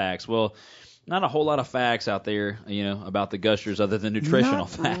about facts. Well, not a whole lot of facts out there, about the Gushers other than nutritional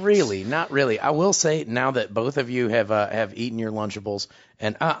facts. Not really. I will say now that both of you have eaten your Lunchables,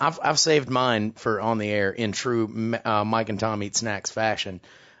 and I've saved mine for on the air in true Mike and Tom Eat Snacks fashion.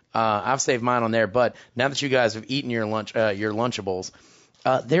 I've saved mine on there, but now that you guys have eaten your Lunchables,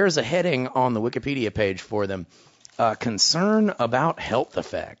 there is a heading on the Wikipedia page for them. Concern about health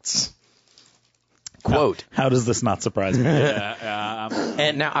effects. Quote. How does this not surprise me?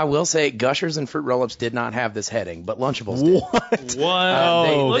 And now I will say Gushers and Fruit Roll-Ups did not have this heading, but Lunchables did. What?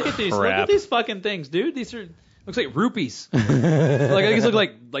 Wow. Look at these. Look at these fucking things, dude. These are looks like rupees. These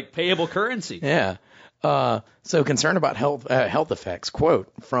look like payable currency. Yeah. So concern about health effects.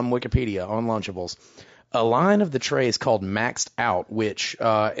 Quote from Wikipedia on Lunchables. A line of the trays called Maxed Out, which,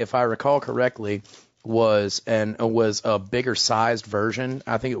 if I recall correctly, was a bigger sized version.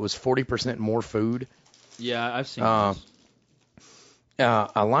 I think it was 40% more food. Yeah, I've seen this.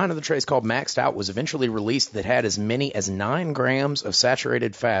 A line of the trays called Maxed Out was eventually released that had as many as 9 grams of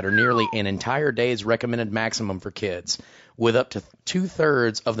saturated fat, or nearly an entire day's recommended maximum for kids, with up to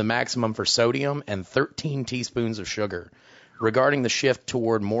 2/3 of the maximum for sodium and 13 teaspoons of sugar. Regarding the shift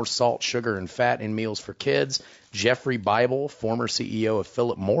toward more salt, sugar, and fat in meals for kids, Jeffrey Bible, former CEO of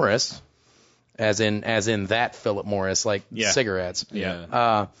Philip Morris, as in that Philip Morris, cigarettes.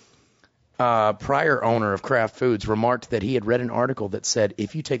 Yeah. Prior owner of Kraft Foods, remarked that he had read an article that said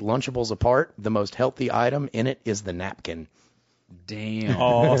if you take Lunchables apart, the most healthy item in it is the napkin. Damn.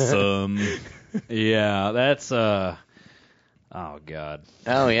 Awesome. Yeah, that's oh god.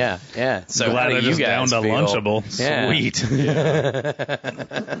 Oh yeah. So glad how do I you just guys downed a feel? Lunchable. Yeah. Sweet.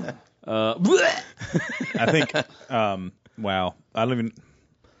 I think. Wow. I don't even.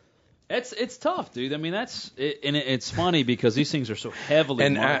 It's tough, dude. I mean, it's funny because these things are so heavily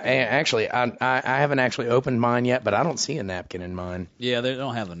marketed. I haven't actually opened mine yet, but I don't see a napkin in mine. Yeah, they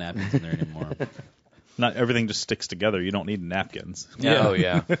don't have the napkins in there anymore. Not everything just sticks together. You don't need napkins. Yeah. Oh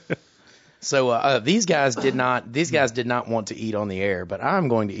yeah. So these guys did not want to eat on the air, but I'm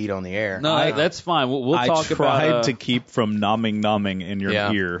going to eat on the air. No, that's fine. We'll talk about. I tried to keep from nomming in your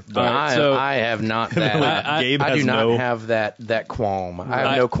ear, but I have not that. Gabe I has do not have that qualm. I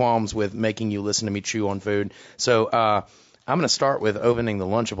have no qualms with making you listen to me chew on food. So I'm going to start with opening the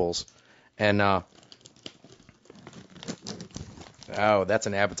Lunchables, and oh, that's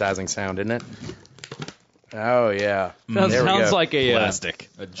an appetizing sound, isn't it? Oh yeah, sounds like a plastic,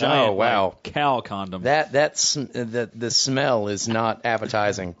 a giant cow condom. The smell is not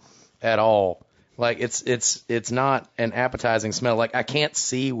appetizing at all. Like it's not an appetizing smell. Like I can't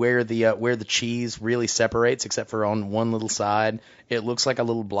see where the cheese really separates, except for on one little side. It looks like a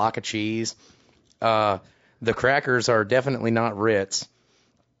little block of cheese. The crackers are definitely not Ritz,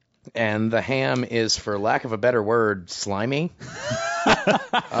 and the ham is, for lack of a better word, slimy.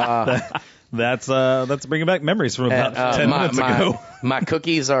 That's bringing back memories from about 10 minutes ago. My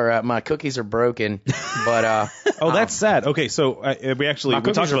cookies are broken, but that's sad. Okay, so we talked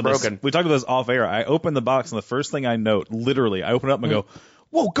about this. We talked about this off air. I opened the box and the first thing I note, literally, I open it up and go,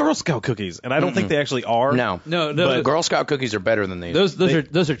 "Whoa, Girl Scout cookies!" And I don't think they actually are. No. But Girl Scout cookies are better than these.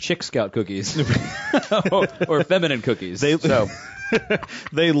 Those are Chick Scout cookies, or feminine cookies.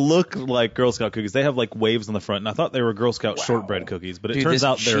 They look like Girl Scout cookies. They have like waves on the front, and I thought they were Girl Scout shortbread cookies, but it turns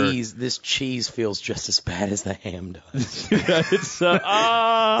out this cheese feels just as bad as the ham does. It's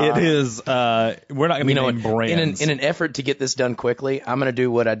it is. We're not going to name brands. In an effort to get this done quickly, I'm going to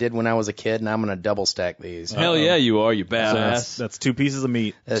do what I did when I was a kid, and I'm going to double stack these. Hell yeah, you are, you So badass. that's 2 pieces of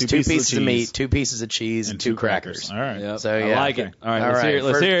meat. That's 2 pieces of meat, 2 pieces of cheese, and 2 crackers. All right. Yep. So, I yeah. like it. All right, All let's right, hear it.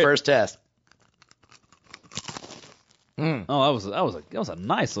 Let's hear it. First test. Oh, that was a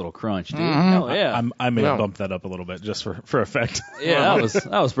nice little crunch, dude. Hell yeah. I may have bumped that up a little bit just for effect. Yeah,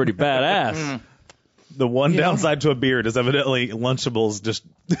 that was pretty badass. The one downside to a beard is evidently Lunchables just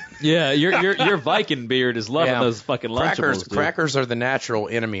Yeah, your Viking beard is loving those fucking Lunchables. Dude. Crackers are the natural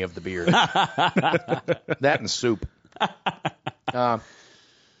enemy of the beard. That and soup.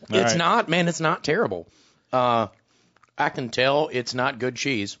 It's not terrible. I can tell it's not good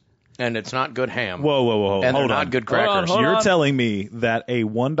cheese. And it's not good ham. Whoa. And they're Hold not on. good crackers. You're telling me that a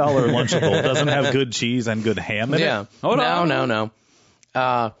 $1 Lunchable doesn't have good cheese and good ham in it? Hold on. No.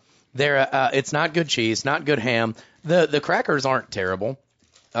 It's not good cheese, not good ham. The crackers aren't terrible.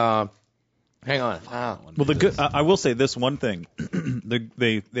 Hang on. Well, I will say this one thing: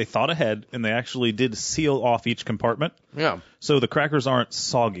 they thought ahead and they actually did seal off each compartment. Yeah. So the crackers aren't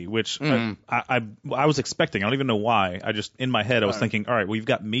soggy, which I was expecting. I don't even know why. I just in my head I was thinking, all right, well, you've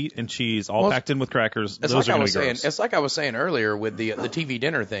got meat and cheese all packed in with crackers. Those are going to be gross. It's like I was saying earlier with the TV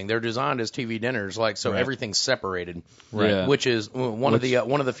dinner thing. They're designed as TV dinners, like so everything's separated. Right. Yeah. Which is one of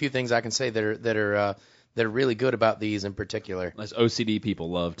the few things I can say that are really good about these in particular. As OCD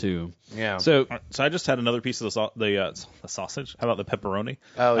people love too. Yeah. So I just had another piece of the sausage. How about the pepperoni?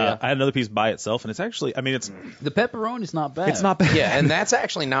 Oh, yeah. I had another piece by itself, and it's actually, it's the pepperoni's not bad. it's not bad. Yeah, and that's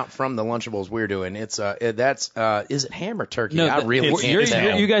actually not from the Lunchables we're doing. It's is it ham or turkey? No, I really can't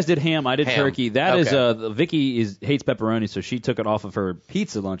tell. you guys did ham. I did Ham. turkey. That is Okay. Vicky hates pepperoni, so she took it off of her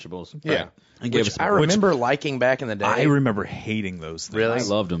pizza Lunchables. Yeah. And gave Which us I remember liking back in the day. I remember hating those things. Really? I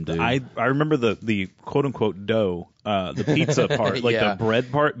loved them, dude. I remember the quote unquote dough, the pizza part, like Yeah. the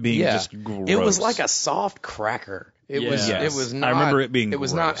bread part being just gross. It was like a soft cracker. It was. Yes. It was not. I remember it being It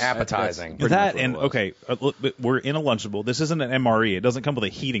was gross. not appetizing. Pretty much that what and it was. okay, look, but we're in a Lunchable. This isn't an MRE. It doesn't come with a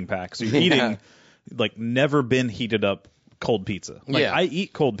heating pack, so you're eating like never been heated up cold pizza. Like Yeah. I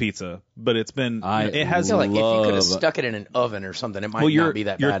eat cold pizza, but it has I feel like if you could have love- stuck it in an oven or something, it might not be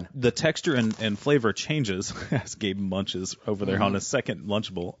that bad. The texture and flavor changes as Gabe munches over there on his second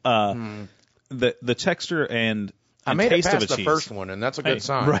Lunchable. The texture and I made it taste of past a the cheese. first one, and that's a good Hey,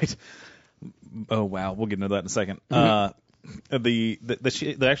 sign. right? Oh wow, we'll get into that in a second. The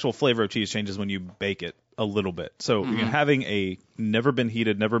actual flavor of cheese changes when you bake it a little bit. So having a never been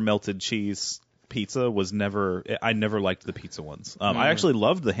heated, never melted cheese pizza was never. I never liked the pizza ones. I actually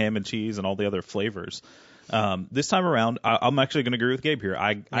loved the ham and cheese and all the other flavors. This time around, I'm actually going to agree with Gabe here.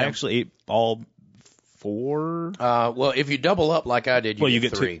 I actually ate all 4. Well, if you double up like I did, you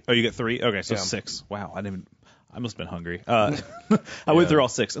get 3. 2. Oh, you get 3. Okay, so Yeah. 6. Wow, I must have been hungry. I went through all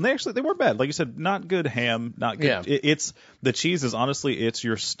 6, and they weren't bad. Like you said, not good ham, not good. Yeah. It's the cheese is honestly it's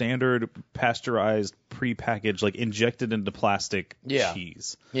your standard pasteurized, prepackaged, like injected into plastic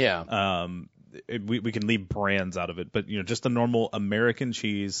cheese. Yeah. We can leave brands out of it, but just the normal American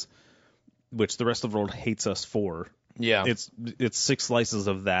cheese, which the rest of the world hates us for. Yeah. It's 6 slices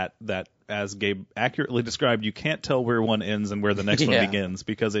of that, as Gabe accurately described, you can't tell where one ends and where the next one begins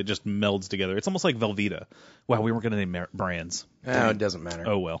because it just melds together. It's almost like Velveeta. Wow, we weren't going to name brands. No, it doesn't matter.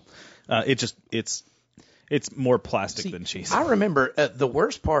 Oh well. It's more plastic than cheese. I remember the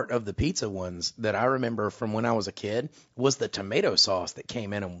worst part of the pizza ones that I remember from when I was a kid was the tomato sauce that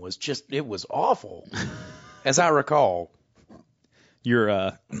came in them it was awful, as I recall.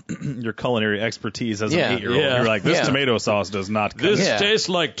 Your culinary expertise as an 8-year-old. Yeah. You're like, this Yeah. tomato sauce does not cut. This Yeah. tastes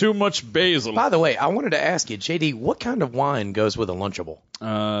like too much basil. By the way, I wanted to ask you, JD, what kind of wine goes with a Lunchable?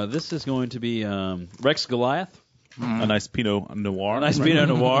 This is going to be Rex Goliath. A nice Pinot Noir. A nice Pinot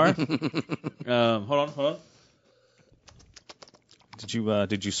Noir. Hold on.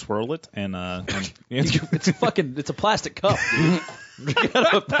 Did you swirl it and It's a plastic cup, dude. Drink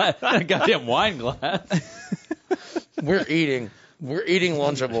out of a goddamn wine glass. We're eating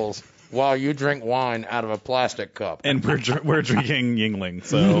Lunchables while you drink wine out of a plastic cup. and we're drinking Yingling.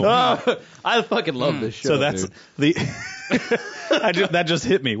 So I fucking love this show. so that's dude. the that just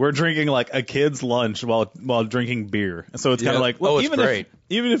hit me. We're drinking like a kid's lunch while drinking beer. So it's kind of like, well, it's great.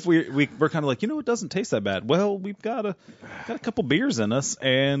 Even if we're kind of like, it doesn't taste that bad. Well, we've got a couple beers in us,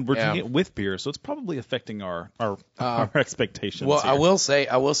 and we're drinking it with beer, so it's probably affecting our expectations. Well, here. I will say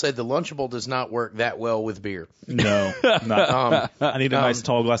the Lunchable does not work that well with beer. No, not. I need a nice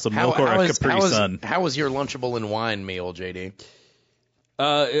tall glass of milk or a Capri Sun. How was your Lunchable and wine meal, JD?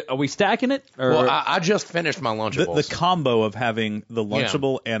 Are we stacking it? Or? Well, I just finished my Lunchables. The combo of having the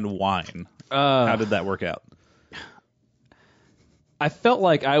Lunchable and wine. How did that work out? I felt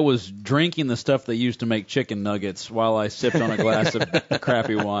like I was drinking the stuff they used to make chicken nuggets while I sipped on a glass of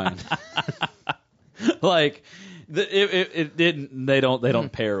crappy wine. Like it didn't. They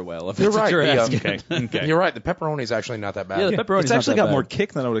don't pair well. If You're that's what right. you're asking. Okay. You're right. The pepperoni's actually not that bad. Yeah, the pepperoni's It's not actually that got bad. more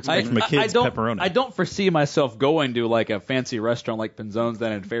kick than I would expect from a kid's pepperoni. I don't foresee myself going to like a fancy restaurant like Pinzone's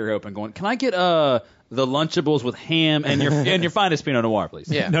down in Fairhope and going, "Can I get the Lunchables with ham and your finest Pinot Noir, please?"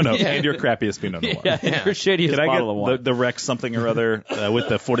 Yeah. No, and your crappiest Pinot Noir. Yeah, and your shittiest Can I bottle of wine. get the Rex something or other with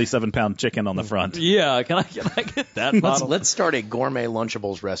the 47-pound chicken on the front? Yeah, can I get that bottle? Let's start a gourmet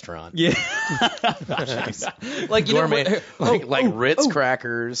Lunchables restaurant. Yeah, like you Gourmet, know, like Ritz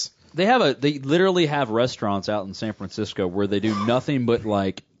crackers. they literally have restaurants out in San Francisco where they do nothing but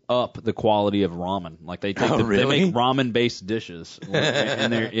like up the quality of ramen. Like they take they really? make ramen based dishes,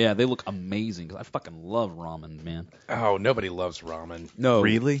 and they look amazing. I fucking love ramen, man. Oh, nobody loves ramen. No,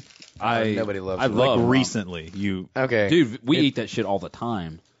 Really? Nobody loves I ramen. love Like ramen. recently, you Okay. Dude, we eat that shit all the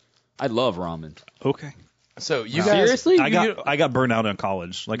time. I love ramen. okay? So you guys Seriously? I got burned out in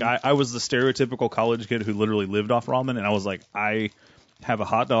college. Like I was the stereotypical college kid who literally lived off ramen, and I was like, I have a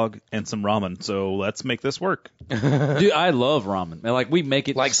hot dog and some ramen, so let's make this work. Dude, I love ramen. And, like we make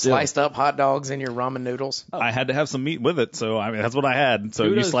it like still. sliced up hot dogs in your ramen noodles? I had to have some meat with it, so I mean that's what I had. So Who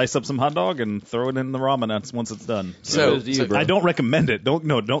you does- slice up some hot dog and throw it in the ramen once it's done. So- Kudos to you, bro. I don't recommend it.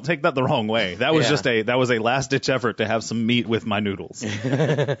 Don't take that the wrong way. That was Yeah. that was a last ditch effort to have some meat with my noodles.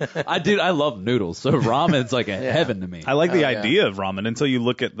 I love noodles, so ramen's like a heaven to me. I like the yeah. idea of ramen until you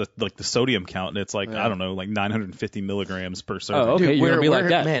look at the sodium count, and it's like I don't know, like 950 milligrams per serving. Oh, okay. Dude, you're gonna be like we're-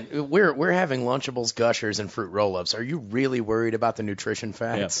 that. Man, we're having Lunchables, Gushers, and fruit roll-ups. Are you really worried about the nutrition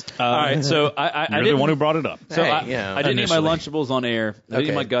facts? All right, so I You're didn't the one who brought it up. So Hey, I, yeah, I didn't eat my initially. Lunchables on air. I didn't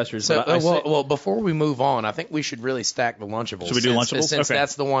eat my Gushers. So, but I said- well, before we move on, I think we should really stack the Lunchables. Should we do Lunchables? Since Okay.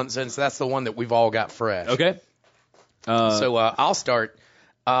 that's the one that we've all got fresh. okay. So I'll start.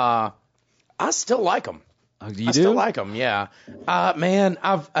 I still like them. You I do? still like them, yeah. Man,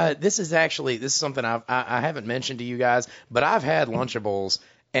 this is something I haven't mentioned to you guys, but I've had Lunchables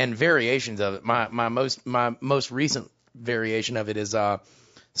and variations of it. My most recent variation of it is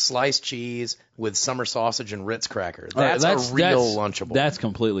sliced cheese with summer sausage and Ritz cracker. That's a real Lunchable. That's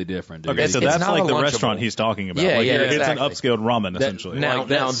completely different, dude. Okay, so It's that's not like a the Lunchable. restaurant he's talking about. Yeah, like yeah, it's exactly. an upscaled ramen essentially. now- like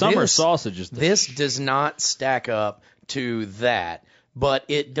that summer this- sausage is This does not stack up to that, but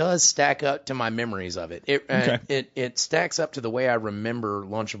it does stack up to my memories of it. It stacks up to the way I remember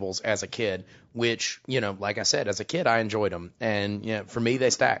Lunchables as a kid, which, like I said, as a kid I enjoyed them, and for me they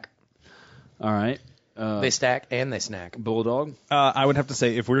stack. all right. They stack and they snack. Bulldog. I would have to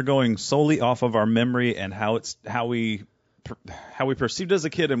say if we're going solely off of our memory and how we perceived as a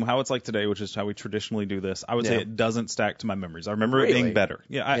kid and how it's like today, which is how we traditionally do this, I would say it doesn't stack to my memories. I remember it Really? being better.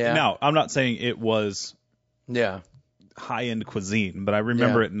 Yeah. Yeah. Now, I'm not saying it was Yeah. high-end cuisine, but I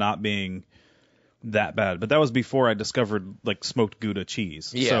remember it not being that bad. But that was before I discovered like smoked Gouda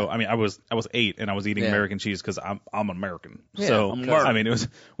cheese. Yeah. So I mean, I was 8 and I was eating Yeah. American cheese because I'm an American. Yeah, so I'm American. I mean,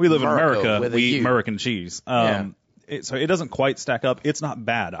 we live in America America. with a We eat U. American cheese. So it doesn't quite stack up. It's not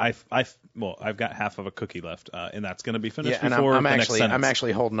bad. I've got half of a cookie left, and that's going to be finished Yeah, and before I'm the next actually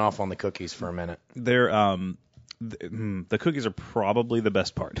sentence. holding off on the cookies for a minute. They're the cookies are probably the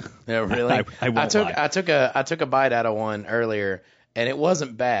best part. Yeah, really. I won't lie. I took a bite out of one earlier, and it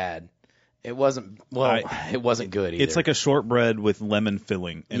wasn't bad. It wasn't it wasn't good either. It's like a shortbread with lemon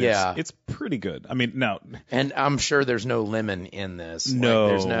filling. And Yeah. it's pretty good. I mean, now and I'm sure there's no lemon in this. No,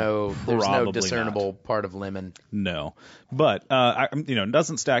 there's no probably discernible part of lemon. no, but it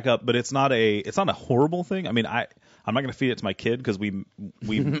doesn't stack up. But it's not a horrible thing. I mean, I'm not going to feed it to my kid because we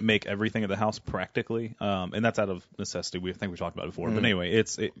make everything at the house practically, and that's out of necessity. I think we talked about it before. But anyway,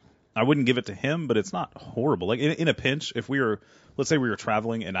 I wouldn't give it to him, but it's not horrible. Like in a pinch, if let's say we were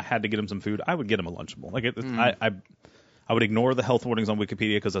traveling and I had to get him some food, I would get him a Lunchable. Like I would ignore the health warnings on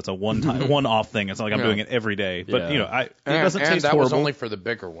Wikipedia because that's a one-off thing. It's not like I'm doing it every day. But Yeah. it doesn't taste that horrible. was only for the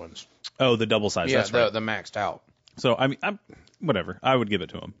bigger ones. Oh, the double size. Yeah, That's right. the maxed out. So I mean, whatever. I would give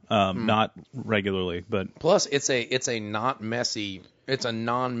it to him. Not regularly, but Plus, it's a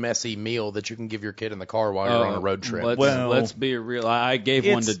non-messy meal that you can give your kid in the car while you're on a road trip. Let's be real. I gave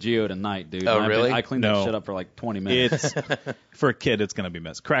one to It's- Gio tonight, dude. Oh, and really? I cleaned No. that shit up for like 20 minutes. it's for a kid. It's going to be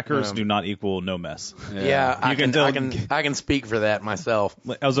mess. Crackers do not equal no mess. Yeah, I can can speak for that myself.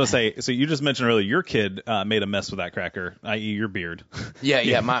 I was going to say. So you just mentioned earlier your kid made a mess with that cracker, i.e., your beard.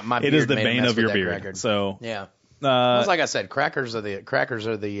 Yeah. My It is beard the made a bane mess of with your that beard. cracker. So Yeah. It's like I said, crackers are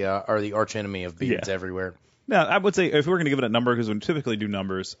the arch enemy of beards everywhere. Now, I would say if we were going to give it a number, because we typically do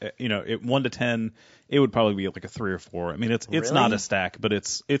numbers, 1 to 10, it would probably be like a 3 or 4. I mean, it's Really? not a stack, but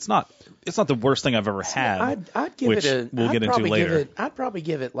it's not the worst thing I've ever had. I'd give which it a. we'll I'd get into probably later. I'd probably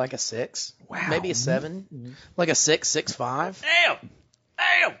give it like a 6. Wow. Maybe a 7. Like a 6, 6.5.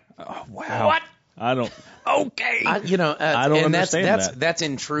 Damn! Oh, wow. What? I don't. Okay. I don't understand that. That's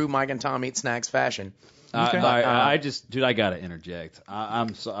in true Mike and Tom Eat Snacks fashion. I just, dude, I gotta interject.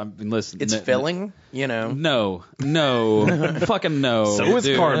 I'm listening. It's filling, No, fucking no. So is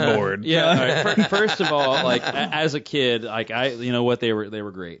dude. cardboard. Yeah. All right. First of all, like as a kid, like you know what, they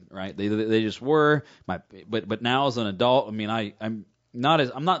were great, right? They just were. But now as an adult, I mean, I'm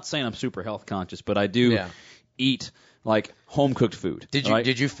not saying I'm super health conscious, but I do eat like home cooked food.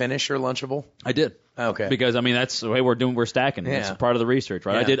 Did you finish your Lunchable? I did. Okay. Because I mean that's the way we're stacking. Yeah. It's part of the research,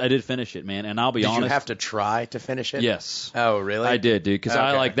 right? Yeah. I did finish it, man, and I'll be honest. Did you have to try to finish it? Yes. Oh, really? I did, dude, because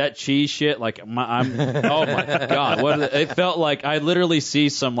I like that cheese shit. Like, oh my god, it felt like I literally see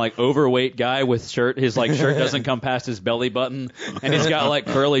some like overweight guy with shirt. His like shirt doesn't come past his belly button, and he's got like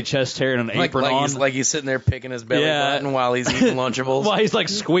curly chest hair and an apron on. He's sitting there picking his belly button while he's eating Lunchables. While he's like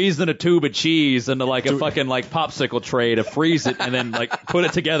squeezing a tube of cheese into like a fucking like popsicle tray to freeze it, and then like put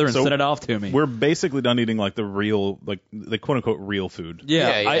it together and send it off to me. We're basically done eating like the real, like the quote unquote real food.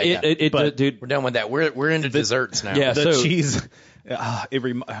 Dude. We're done with that. We're into desserts now. Yeah, The so cheese.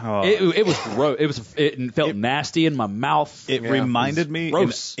 It was gross. It felt nasty in my mouth. It reminded me.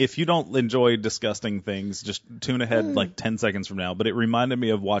 Gross. If you don't enjoy disgusting things, just tune ahead like 10 seconds from now. But it reminded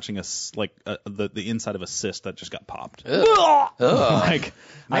me of watching the inside of a cyst that just got popped. Ugh. Like,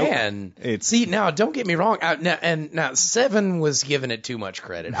 man. See, now don't get me wrong. Now 7 was giving it too much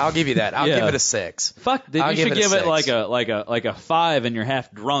credit. I'll give you that. I'll give it a 6. Fuck, you should give it like a 5, and you're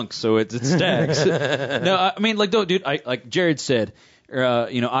half drunk, so it stacks. No, I mean, like, dude, like Jared said,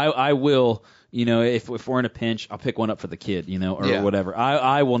 I will, if we're in a pinch, I'll pick one up for the kid, or whatever.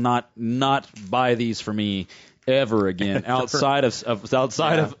 I will not buy these for me ever again outside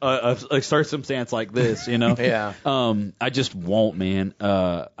of a circumstance like this, Yeah. I just won't, man.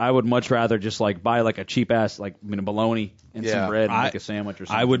 I would much rather just like buy like a cheap ass bologna and some bread and make a sandwich or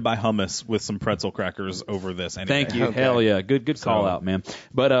something. I would buy hummus with some pretzel crackers over this anyway. Thank you. Okay. Hell yeah. Good call out, man.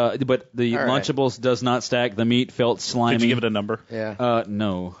 But the Lunchables does not stack. The meat felt slimy. Did you give it a number? Yeah.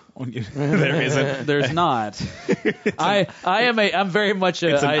 No. There isn't. There's not. I'm very much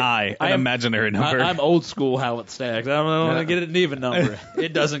It's an imaginary number. I'm old school how it stacks. I don't want to get an even number.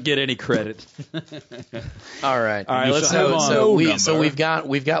 It doesn't get any credit. All right. Let's move on. So we've got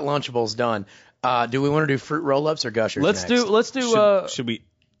Lunchables done. Do we want to do fruit roll-ups or gushers? Let's next? do. Should we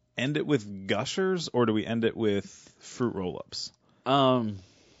end it with gushers or do we end it with fruit roll-ups?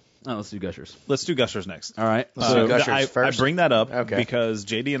 Let's do gushers. Let's do gushers next. All right. Let's do gushers first. I bring that up because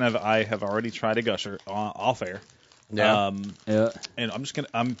JD and I have already tried a gusher off air. Yeah. And I'm just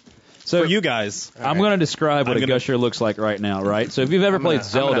gonna for you guys. I'm going to describe what a gusher looks like right now. Right. So if you've ever played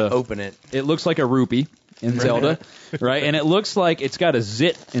Zelda, open it. It looks like a rupee in Zelda, right? And it looks like it's got a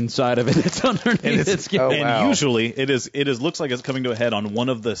zit inside of it. It's underneath its skin. And usually it looks like it's coming to a head on one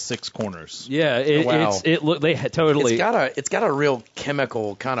of the 6 corners. Yeah, It's got a real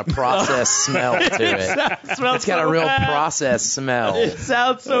chemical kind of process smell to it. It's got a real process smell. It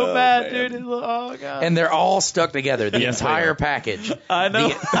sounds so bad, dude. Oh god. And they're all stuck together. The entire package. I know.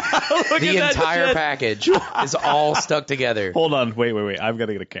 The entire package is all stuck together. Hold on, wait. I've got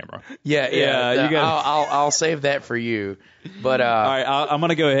to get a camera. Yeah. You got. I'll save that for you. But all right, I'm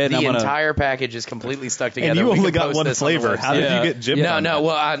gonna go ahead. The entire package is completely stuck together. And you only got one flavor. How did you get gypped? No.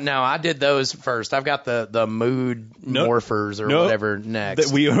 Well, I did those first. I've got the mood morphers or whatever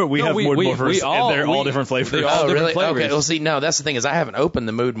next. We have mood morphers, and they're all different flavors. Really? Flavors. Okay. Well, see, no, that's the thing is I haven't opened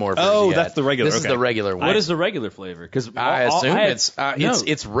the mood morphers. Oh, yet. that's the regular. This is the regular one. What is the regular flavor? Because I assume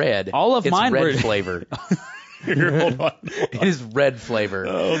it's red. All of mine red were flavor. Hold on. It is red flavor.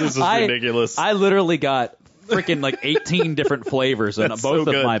 Oh, this is ridiculous. I literally got freaking like 18 different flavors in both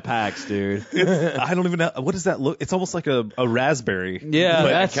of my packs, dude. I don't even know. What does that look? It's almost like a raspberry. Yeah,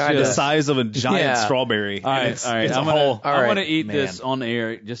 that's kind of the size of a giant strawberry. All right. I'm going to eat this on the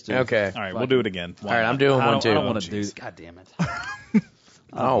air just to. Okay. All right, we'll do it again. All right, I'm doing one too. I don't want to do. God damn it.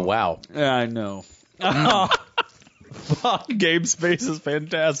 Oh wow. Yeah, I know. Fuck. Gabe's face is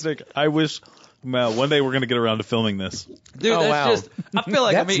fantastic. I wish. Well, one day we're gonna get around to filming this. Dude, just. I feel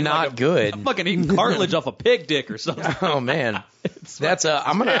like that's I'm eating not good. I'm fucking eating cartilage off a pig dick or something. Oh man,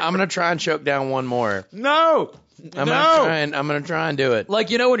 I'm gonna try and choke down one more. No. I'm gonna try and do it. Like,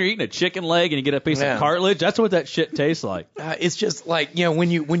 when you're eating a chicken leg and you get a piece of cartilage, that's what that shit tastes like. It's just like,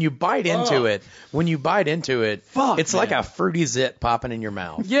 when you bite into it, Fuck, it's like a fruity zit popping in your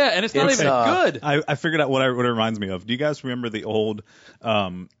mouth. Yeah, and it's not even good. I figured out what it reminds me of. Do you guys remember the old?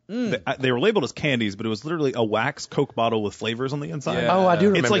 They were labeled as candies, but it was literally a wax Coke bottle with flavors on the inside. Yeah. Oh, I do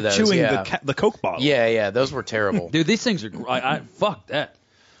remember It's like those. chewing Yeah. the Coke bottle. Yeah, those were terrible. Dude, these things are fuck that.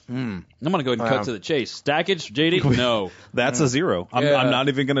 I'm going to go ahead and cut to the chase. Stackage, JD? No. That's a 0. I'm not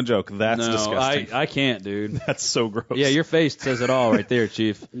even going to joke. That's disgusting. I can't, dude. That's so gross. Yeah, your face says it all right there,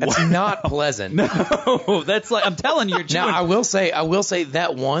 Chief. It's not pleasant. No, that's like, I'm telling you, you're chewing. Now, I will say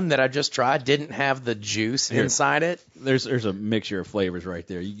that one that I just tried didn't have the juice inside it. There's a mixture of flavors right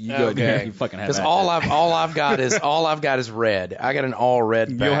there. You go ahead and you fucking have because that. all I've got is red. I got an all red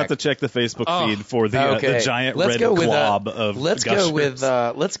pack. You'll have to check the Facebook feed for the giant red glob of Gushers.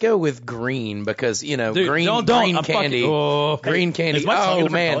 Let's go with green because Dude, green candy. Green candy. Is my tongue a Oh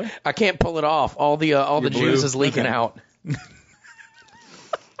different man, color? I can't pull it off. All the juice is leaking out.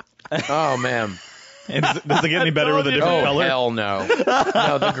 Oh man. And does it get any better with a different color? Oh hell no!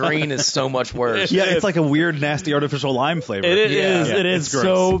 No, the green is so much worse. Yeah, it's like a weird, nasty artificial lime flavor. It is. Yeah, It is it's gross.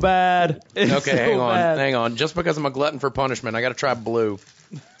 so bad. It's Okay, so hang on. Just because I'm a glutton for punishment, I got to try blue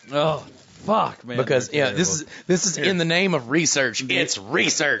Oh, fuck, man. because They're this is in the name of research. It's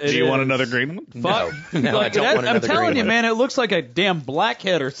research. Do you want another green one? Fuck. No, I don't want I'm another telling green you, one. man, it looks like a damn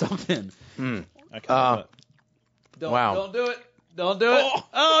blackhead or something. I can't do it. Wow. Don't do it. Don't do it.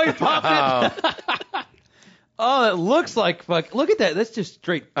 Oh, he popped it. Oh, it looks like fuck. Look at that. That's just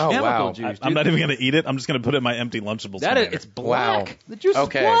straight chemical wow. juice. I'm not even going to eat it. I'm just going to put it in my empty Lunchables. That is, container. it's black. Wow. The juice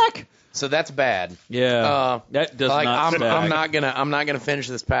Okay. is black. So that's bad. Yeah. That does Like not. I'm not gonna finish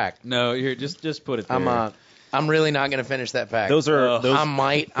this pack. No, here, just put it there. I'm really not gonna finish that pack. Those are those. I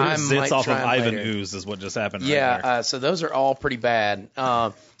might zits off of try Ivan later. Ooze is what just happened. Yeah, right there. so those are all pretty bad.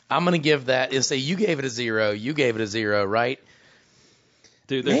 I'm gonna give that. Say you gave it a 0. You gave it a 0, right?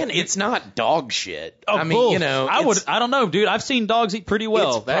 Dude, Man, it's not dog shit. Oh, I mean, bull. I I don't know, dude. I've seen dogs eat pretty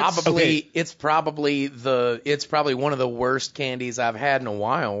well. It's probably one of the worst candies I've had in a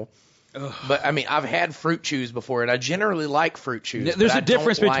while. Ugh. But I mean, I've had fruit chews before, and I generally like fruit chews. There's a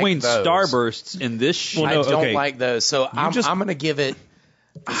difference don't between like those. Starbursts and this shit. I don't like those, so I'm going to give it.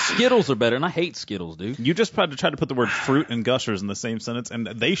 Skittles are better, and I hate Skittles, dude. You just tried to put the word fruit and Gushers in the same sentence, and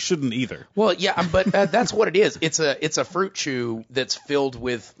they shouldn't either. Well, yeah, but that's what it is. It's a fruit chew that's filled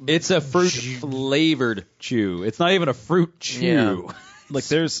with. It's a fruit flavored chew. It's not even a fruit chew. Yeah. Like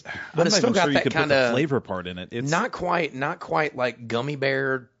there's, But it's I'm still not even got sure you that could put kinda- the flavor part in it. It's Not quite like gummy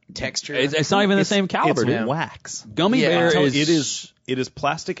bear texture. It's not even the same caliber, It's dude. wax. Gummy Yeah. bear It is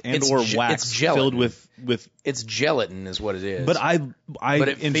plastic and It's or ge- wax it's gelatin. filled with. It's gelatin, is what it is. But I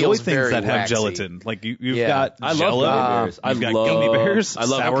it enjoy feels things very that have waxy. gelatin. Like you've Yeah. got I love Jell-O, gummy bears. you've got gummy bears. I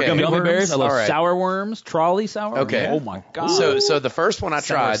love sour gummy gummy bears. I love All right. sour worms. Trolley sour. Okay. Oh my god. So the first one I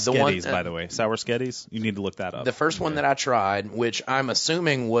tried, Sour the one Sketties, by the way, sour Sketties. You need to look that up. the first one that I tried, which I'm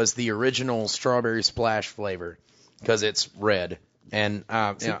assuming was the original strawberry splash flavor, because it's red. And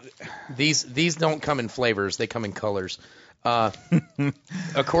these don't come in flavors; they come in colors.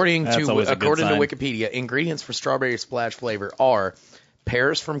 According That's to always a good sign. Wikipedia, ingredients for strawberry splash flavor are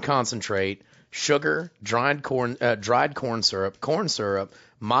pears from concentrate, sugar, dried corn syrup,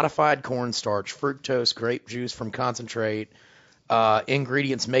 modified cornstarch, fructose, grape juice from concentrate.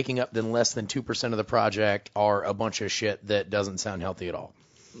 Ingredients making up less than 2% of the project are a bunch of shit that doesn't sound healthy at all.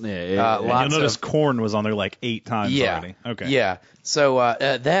 yeah, And yeah. you'll notice corn was on there like 8 times already. Okay. Yeah. So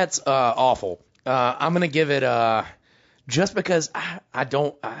that's awful. I'm gonna give it just because I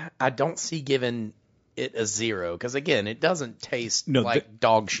don't see giving it a 0, because again, it doesn't taste like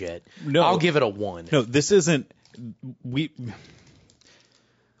dog shit. No. I'll give it a 1. No, this isn't.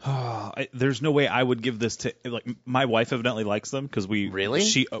 There's no way I would give this to, like, my wife evidently likes them because we Really?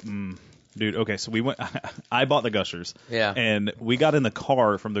 Dude, okay, so we went. I bought the Gushers. Yeah. And we got in the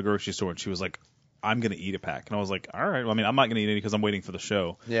car from the grocery store, and she was like, "I'm gonna eat a pack," and I was like, "All right." Well, I mean, I'm not gonna eat any because I'm waiting for the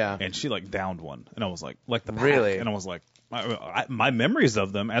show. Yeah. And she like downed one, and I was like the pack. Really? And I was like, my memories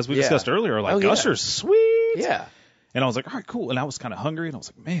of them, as we Yeah. discussed earlier, are like Oh, yeah. Gushers, sweet. Yeah. And I was like, all right, cool. And I was kind of hungry, and I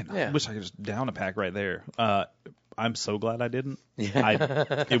was like, man, I Yeah. wish I could just down a pack right there. I'm so glad I didn't. Yeah.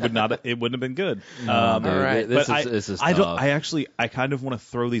 It wouldn't have been good. Dude, all right. This But is I tough. kind of want to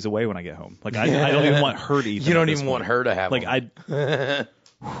throw these away when I get home. Like I don't even want her to eat them. You don't at this even want point. her to have Like them.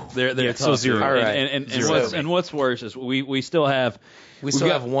 They're Yeah, so tough. zero. All right. And what's worse is we still have We still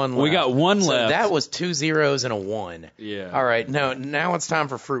have one left. We got one So left. that was 2 zeros and a 1. Yeah. All right. Now it's time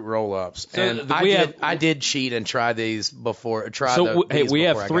for fruit roll-ups. So and I did cheat and try these before. We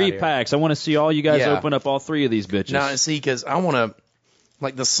have 3 packs. I want to see all you guys open up all 3 of these bitches. Now, see, because I want to,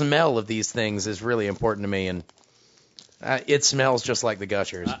 like, the smell of these things is really important to me, and it smells just like the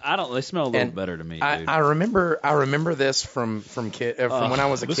Gushers. I don't. They smell a little better to me. Dude. I remember this from when I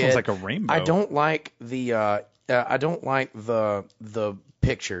was a kid. This one's like a rainbow. I don't like the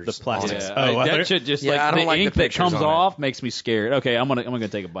pictures. The plastic. Yeah, that shit just I don't the like ink the that pictures comes on it. off makes me scared. Okay, I'm gonna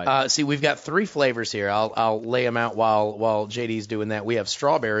take a bite. See, we've got 3 flavors here. I'll lay them out while JD's doing that. We have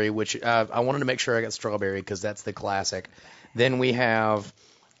strawberry, which I wanted to make sure I got strawberry because that's the classic. Then we have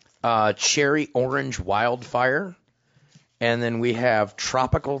cherry orange wildfire, and then we have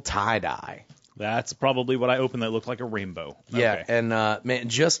tropical tie-dye. That's probably what I opened that looked like a rainbow. Yeah, Okay. and man,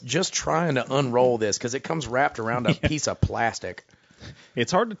 just trying to unroll this because it comes wrapped around a piece of plastic.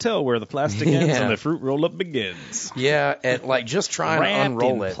 It's hard to tell where the plastic ends Yeah. and the fruit roll-up begins. Yeah, and like just trying to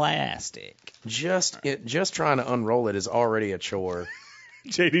unroll it. plastic. Just trying to unroll it is already a chore.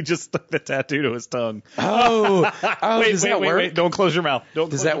 JD just stuck the tattoo to his tongue. Oh, wait, does wait, that wait, work? wait. Don't close your mouth.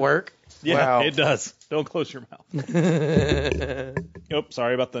 Does that work? Yeah, Wow. it does. Don't close your mouth. Yep,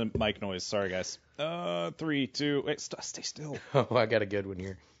 sorry about the mic noise. Sorry, guys. 3, 2, wait, stay still. Oh, I got a good one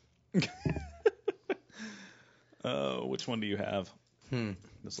here. Which one do you have?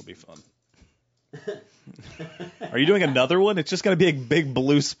 This will be fun. Are you doing another one? It's just going to be a big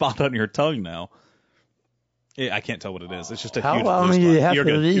blue spot on your tongue now. Yeah, I can't tell what it is. It's just a How huge long blue do spot. you have You're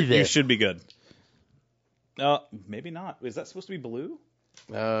to good. leave You it? should be good. Maybe not. Is that supposed to be blue?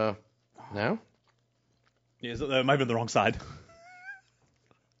 No? Yeah, that might have been the wrong side.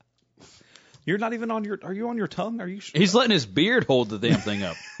 You're not even on your. Are you on your tongue? Are you? He's letting his beard hold the damn thing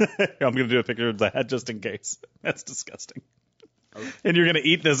up. I'm going to do a picture of that just in case. That's disgusting. And you're going to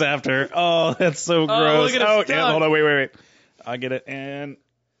eat this after. Oh, that's so gross. look at his Yeah, tongue. hold on. Wait. I get it. And.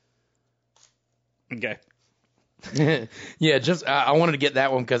 Okay. Yeah, just I wanted to get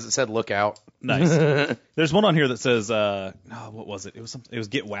that one because it said "look out." Nice. There's one on here that says, what was it? It was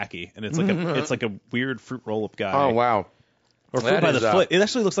Get Wacky, and it's like a weird fruit roll-up guy. Oh wow. Or fruit That by is, the foot. It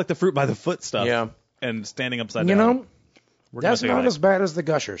actually looks like the fruit by the foot stuff. Yeah. And standing upside You down. know, We're gonna that's take a not bite. as bad as the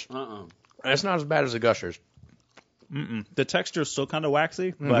Gushers. Uh-uh. That's not as bad as the Gushers. The texture is still kind of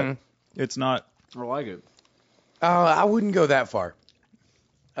waxy, but it's not. I like it. I wouldn't go that far.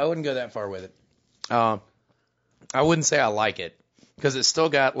 I wouldn't go that far with it. I wouldn't say I like it because it's still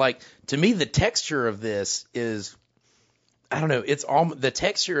got to me the texture of this is I don't know. The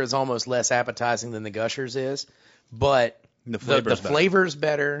texture is almost less appetizing than the Gushers is, but the flavor's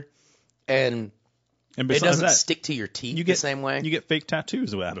better and And it besides doesn't that, stick to your teeth you get the same way. You get fake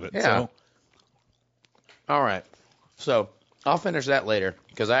tattoos out of it. Yeah. So. All right, so I'll finish that later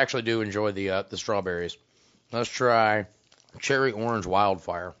because I actually do enjoy the strawberries. Let's try cherry orange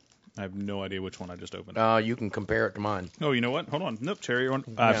wildfire. I have no idea which one I just opened. You can compare it to mine. Oh, you know what? Hold on. Nope, cherry orange.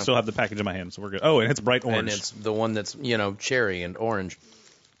 I still have the package in my hand, so we're good. Oh, and it's bright orange. And it's the one that's, cherry and orange.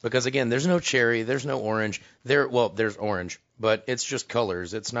 Because, again, there's no cherry, there's no orange. There's orange, but it's just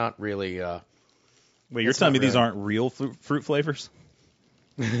colors. It's not really... Wait, you're telling me these aren't real fruit flavors?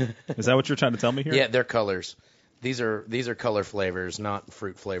 Is that what you're trying to tell me here? Yeah, they're colors. These are color flavors, not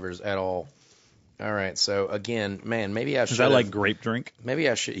fruit flavors at all. All right, so, again, man, maybe I should... Is that like grape drink? Maybe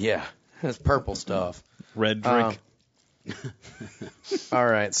I should... Yeah, it's purple stuff. Red drink? All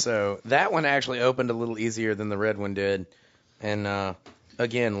right, so that one actually opened a little easier than the red one did. And,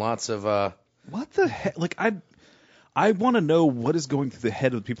 again, lots of... What the heck? Like, I want to know what is going through the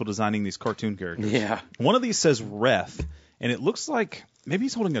head of the people designing these cartoon characters. Yeah. One of these says ref, and it looks like maybe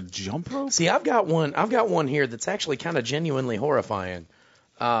he's holding a jump rope. See, I've got one here that's actually kind of genuinely horrifying.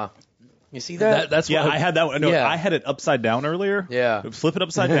 You see that? That's Yeah, what I had that one. No, Yeah. I had it upside down earlier. Yeah. Flip it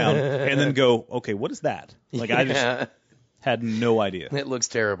upside down, and then go, okay, what is that? Like, I just had no idea. It looks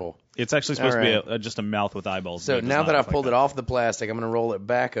terrible. It's actually supposed All to be just a mouth with eyeballs. So but it does now not that look I've like pulled that. it off the plastic, I'm going to roll it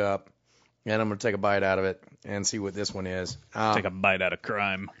back up, and I'm going to take a bite out of it and see what this one is. Take a bite out of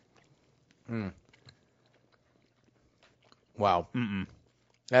crime. Wow.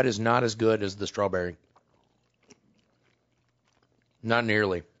 That is not as good as the strawberry. Not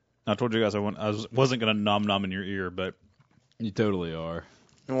nearly. I told you guys I wasn't going to nom in your ear, but you totally are.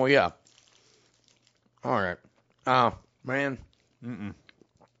 Well, yeah. All right. Man.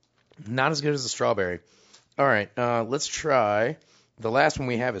 Not as good as the strawberry. All right. Let's try. The last one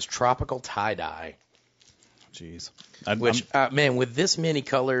we have is tropical tie-dye. jeez. Man, with this many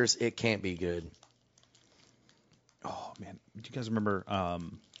colors, it can't be good. Oh man, do you guys remember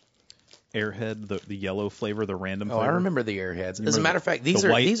Airhead, the yellow flavor, the random flavor? I remember the Airheads. As a matter of fact, these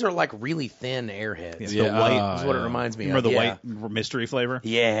are like really thin Airheads. Yeah, the white. That's what it reminds me of. Remember the white mystery flavor?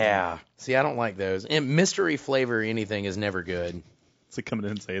 Yeah. See, I don't like those. And mystery flavor anything is never good. It's like coming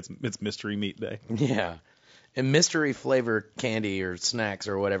in and say it's mystery meat day. Yeah. And mystery flavor candy or snacks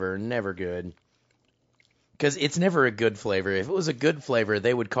or whatever are never good. Because it's never a good flavor. If it was a good flavor,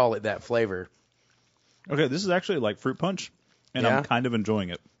 they would call it that flavor. Okay, this is actually like fruit punch, and Yeah? I'm kind of enjoying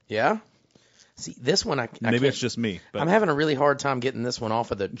it. Yeah? See, this one, I Maybe can't, it's just me, but I'm having a really hard time getting this one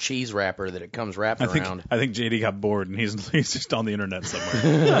off of the cheese wrapper that it comes wrapped I think around. JD got bored and he's just on the internet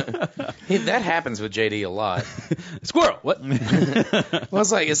somewhere. That happens with JD a lot. Squirrel. What? Well,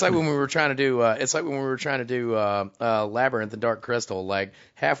 it's like when we were trying to do Labyrinth and Dark Crystal. Like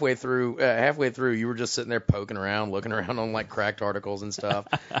halfway through, you were just sitting there poking around, looking around on like cracked articles and stuff,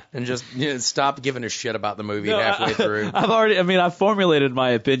 and just stopped giving a shit about the movie halfway through. I've formulated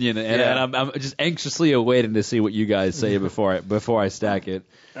my opinion, and I'm just anxiously awaiting to see what you guys say before I stack it.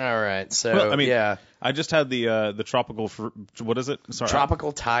 All right, so Well, I mean, yeah, I just had the tropical fruit. What is it? Sorry,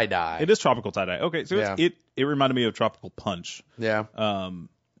 tropical tie dye. It is tropical tie dye. Okay, so Yeah. it reminded me of tropical punch. Yeah,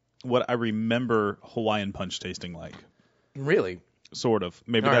 What I remember Hawaiian punch tasting like, really. sort of.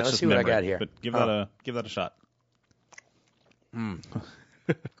 Maybe All right, that's let's just see what I memory, got here. But give that a shot.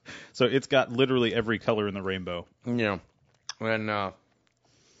 So it's got literally every color in the rainbow. Yeah, and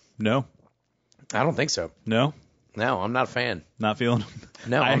No, I don't think so. no, No, I'm not a fan. not feeling.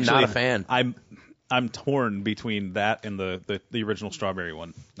 No, I'm not a fan. I'm torn between that and the original strawberry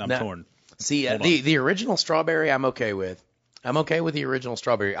one. I'm Now- torn. See, Hold the original strawberry, I'm okay with. I'm okay with the original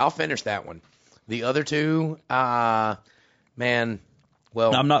strawberry. I'll finish that one. The other two, man.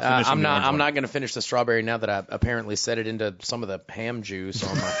 Well, I'm not finishing I'm the not. orange I'm one. not going to finish the strawberry now that I apparently set it into some of the ham juice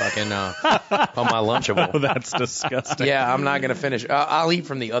on my fucking on my Lunchable. Oh, that's disgusting. Yeah, I'm not going to finish. I'll eat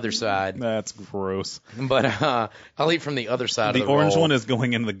from the other side, That's gross. but I'll eat from the other side. The of the orange roll. one is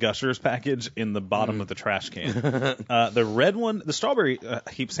going in the Gushers package in the bottom of the trash can. The red one, the strawberry, I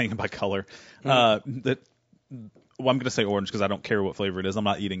keep saying it by color. Well, I'm going to say orange because I don't care what flavor it is. I'm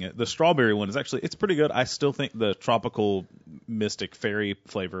not eating it. The strawberry one is actually, it's pretty good. I still think the tropical mystic fairy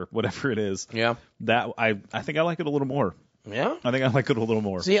flavor, whatever it is, Yeah. that I think I like it a little more. Yeah. I think I like it a little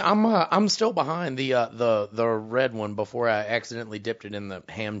more. See, I'm still behind the red one before I accidentally dipped it in the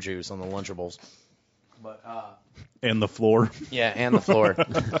ham juice on the Lunchables. But And the floor. yeah, and the floor.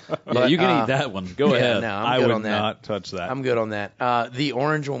 Yeah, you can eat that one. Go yeah, ahead. no, I'm I good would on that. not touch that. I'm good on that. The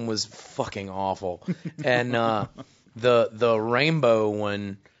orange one was fucking awful, and the rainbow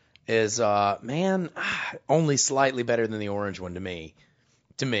one is only slightly better than the orange one to me.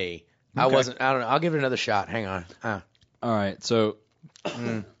 I don't know. I'll give it another shot. Hang on. All right. So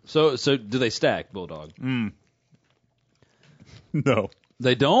do they stack, Bulldog? No.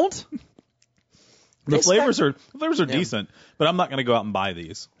 They don't? The They flavors stack- are decent, but I'm not going to go out and buy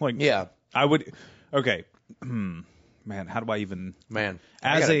these. Like, Yeah, I would. Okay. Man, how do I even? man.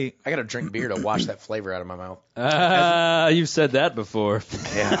 As I gotta drink beer to wash that flavor out of my mouth. You've said that before.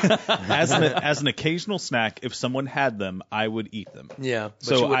 Yeah, As an occasional snack, if someone had them, I would eat them. yeah. But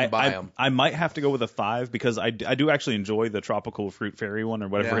So you wouldn't buy them. I might have to go with a 5 because I do actually enjoy the tropical fruit fairy one or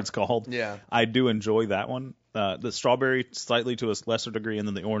whatever Yeah. it's called. Yeah. I do enjoy that one. The strawberry slightly to a lesser degree, and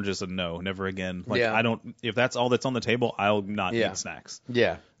then the orange is a no, never again. Like Yeah. I don't. If that's all that's on the table, I'll not Yeah. eat snacks.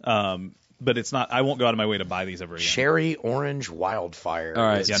 Yeah. But it's not. I won't go out of my way to buy these ever again. Cherry orange wildfire. All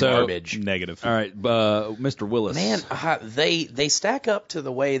right, is so- garbage. Negative. All right, Mr. Willis. Man, they stack up to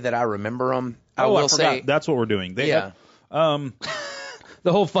the way that I remember them. I Oh, will I forgot. say, That's what we're doing. They yeah. The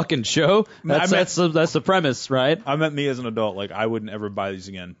whole fucking show? That's the premise, right? I meant me as an adult. Like I wouldn't ever buy these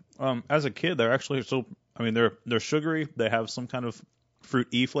again. As a kid, they're actually still. I mean, they're sugary. They have some kind of fruit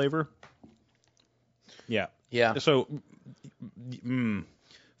flavor. Yeah. Yeah. So,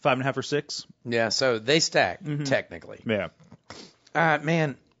 5.5 or 6. Yeah, so they stack technically. Yeah.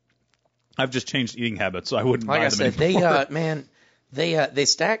 Man, I've just changed eating habits, so I wouldn't like buy I them said, anymore. they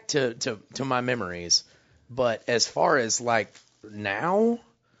stack to my memories, but as far as like now,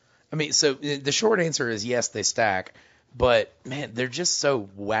 I mean, so the short answer is yes, they stack, but man, they're just so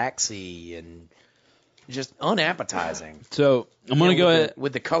waxy and just unappetizing. So I'm going to go ahead.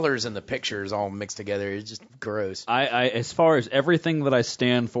 With the colors and the pictures all mixed together. It's just gross. I as far as everything that I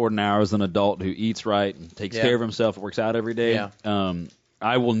stand for now as an adult who eats right and takes Yeah. care of himself, works out every day, Yeah.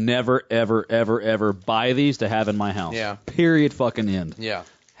 I will never, ever, ever, ever buy these to have in my house. Yeah. Period. Fucking end. Yeah.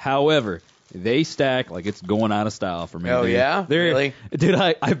 However, They stack like it's going out of style for me. Oh, dude. yeah? Really? Dude,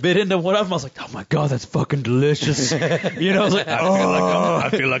 I bit into one of them. I was like, oh my god, that's fucking delicious. You know, I was like, I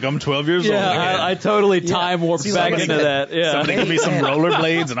feel like I'm 12 years old yeah, again. I totally time warped back into that. Yeah. Somebody give me some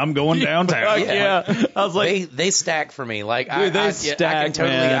rollerblades and I'm going downtown. Yeah. I was like, they stack for me. Like Dude, they stack,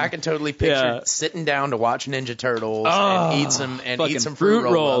 I can totally picture Yeah. sitting down to watch Ninja Turtles Oh, and fucking eat some fruit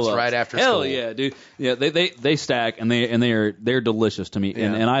roll-ups right after Hell school. yeah, dude. Yeah, they stack and they're delicious to me.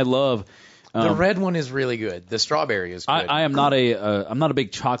 And I love The red one is really good. The strawberry is good. I am not I'm not a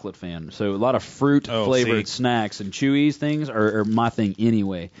big chocolate fan, so a lot of fruit flavored snacks and chewies things are my thing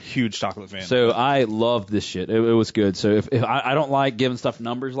anyway. Huge chocolate fan. So I loved this shit. It was good. So if I don't like giving stuff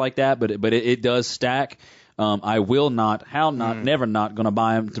numbers like that, but it does stack. I will not, never not going to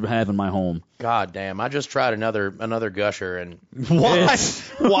buy them to have in my home. God damn! I just tried another Gusher and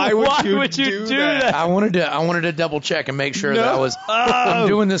what? Why would you do that? I wanted to double check and make sure that I was. I'm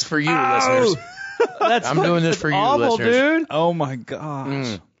doing this for you, listeners. I'm doing this for you, awful, listeners. dude. Oh my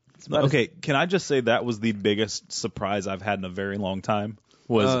gosh. Okay, can I just say that was the biggest surprise I've had in a very long time?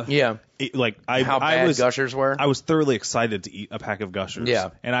 Was Yeah. How bad Gushers were? I was thoroughly excited to eat a pack of Gushers.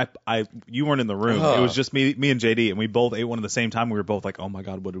 Yeah. And you weren't in the room. It was just me and JD, and we both ate one at the same time. We were both like, "Oh my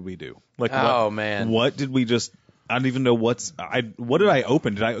god, what did we do?" Like, man, what did we just? I don't even know what did I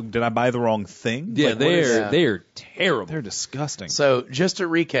open? Did I buy the wrong thing? Yeah, Like, they're terrible. they're disgusting. So just to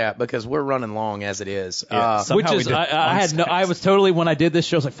recap, because we're running long as it is. Somehow Which we is did I was totally when I did this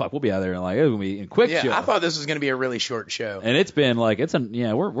show, I was like, fuck, we'll be out there and like it's gonna be a quick show. I thought this was going to be a really short show. And it's been like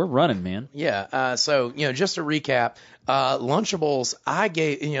we're running, man. Yeah. So just to recap, Lunchables,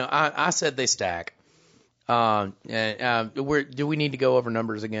 I said they stack. Do we need to go over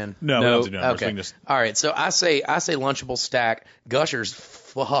numbers again? No, we don't have to do numbers. Okay. We can just... All right. So I say Lunchables stack. Gushers,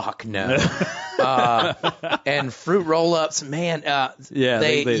 fuck no. And fruit roll-ups, man.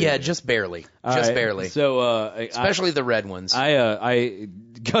 They just barely, All just right. barely. So Especially the red ones. I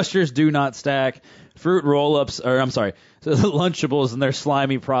Gushers do not stack. Fruit roll-ups, or I'm sorry, so the Lunchables and their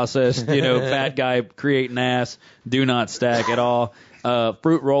slimy processed, fat guy creating ass do not stack at all.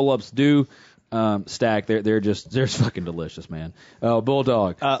 Fruit roll-ups do stack. They're fucking delicious, man.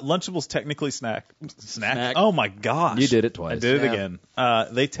 Bulldog. Lunchables technically snack. Oh my gosh. You did it twice. I did it again.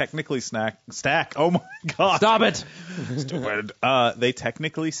 They technically stack. Oh my god. Stop it. Stupid. They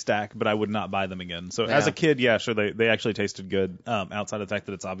technically stack, but I would not buy them again. So as a kid, yeah, sure, they actually tasted good. Outside of the fact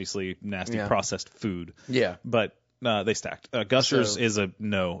that it's obviously nasty processed food. Yeah. But they stacked. Gushers is a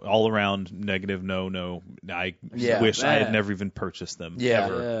no, all around negative. No. I wish I had never even purchased them. Yeah.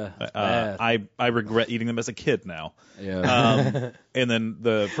 Ever. I regret eating them as a kid now. Yeah. And then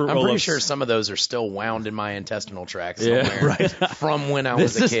the fruit I'm roll-ups. pretty sure some of those are still wound in my intestinal tract Yeah. somewhere from when I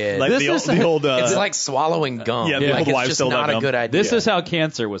was a kid. Like the old. It's like swallowing gum. Yeah, the like old it's wives just still not love a gum. good idea. This is how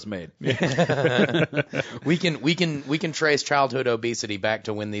cancer was made. we can trace childhood obesity back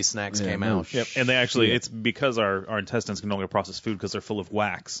to when these snacks came out. Yep. And they actually, it's because our intestines can no longer process food because they're full of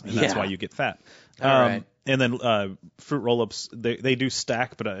wax, and that's why you get fat. All right. And then fruit roll-ups, they do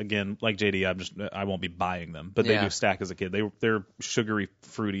stack, but again, like JD, I won't be buying them, but they do stack as a kid. They're sugary,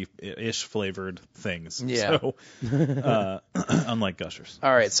 fruity-ish flavored things. Yeah. So unlike Gushers.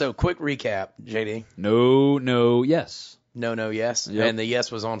 All right. So quick recap, JD. No, yes. No, yes. Yep. And the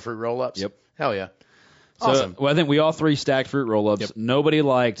yes was on fruit roll-ups? Yep. Hell yeah. So, Awesome. well, I think we all three stacked fruit roll-ups. Yep. Nobody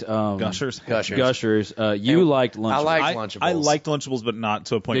liked Gushers. Gushers. You liked Lunchables. I liked Lunchables. I liked Lunchables, but not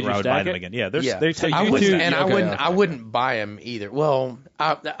to a point Did where you I would stack buy them it? again. Yeah, Yeah. they take I you wouldn't, two- and okay. I wouldn't buy them either. Well,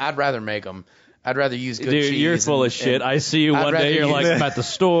 I'd rather make them. I'd rather use good Dude, cheese. you're full of shit. I see you I'd one rather day. You're use- like, I'm at the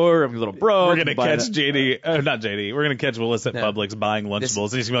store. I'm a little broke. We're gonna buy catch that. JD, not JD. We're gonna catch Willis at Publix buying Lunchables,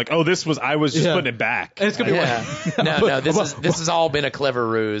 and he's gonna be like, "Oh, I was just putting it back." And it's gonna be No, this has all been a clever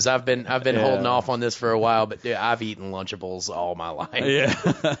ruse. I've been holding off on this for a while, but dude, I've eaten Lunchables all my life. Yeah.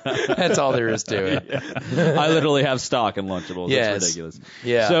 That's all there is to it. I literally have stock in Lunchables. Yes. It's ridiculous.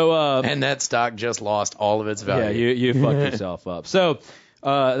 Yeah. So, and that stock just lost all of its yeah, value. you fucked yourself up. So,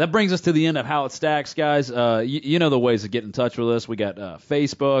 that brings us to the end of How It Stacks, guys. You know the ways to get in touch with us. We got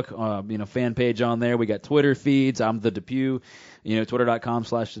Facebook, fan page on there. We got Twitter feeds. I'm the Depew.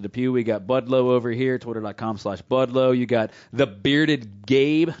 Twitter.com/the Depew. We got Budlow over here, Twitter.com/Budlow. You got the Bearded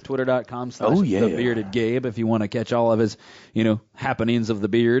Gabe, Twitter.com/the Bearded Gabe. If you want to catch all of his, happenings of the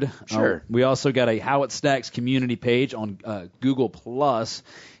beard. Sure. We also got a How It Stacks community page on Google Plus.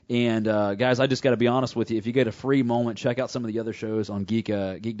 And guys, I just got to be honest with you. If you get a free moment, check out some of the other shows on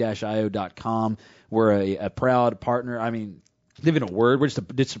geek-io.com. We're a proud partner. I mean, even a word. We're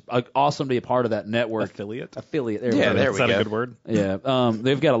just awesome to be a part of that network. Affiliate. There we go. There Is we that go. a good word? Yeah.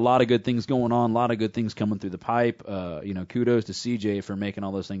 They've got a lot of good things going on. A lot of good things coming through the pipe. Kudos to CJ for making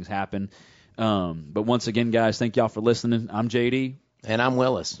all those things happen. But once again, guys, thank y'all for listening. I'm JD. And I'm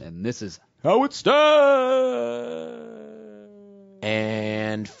Willis. And this is How It Stacks.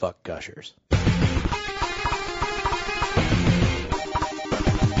 And fuck gushers.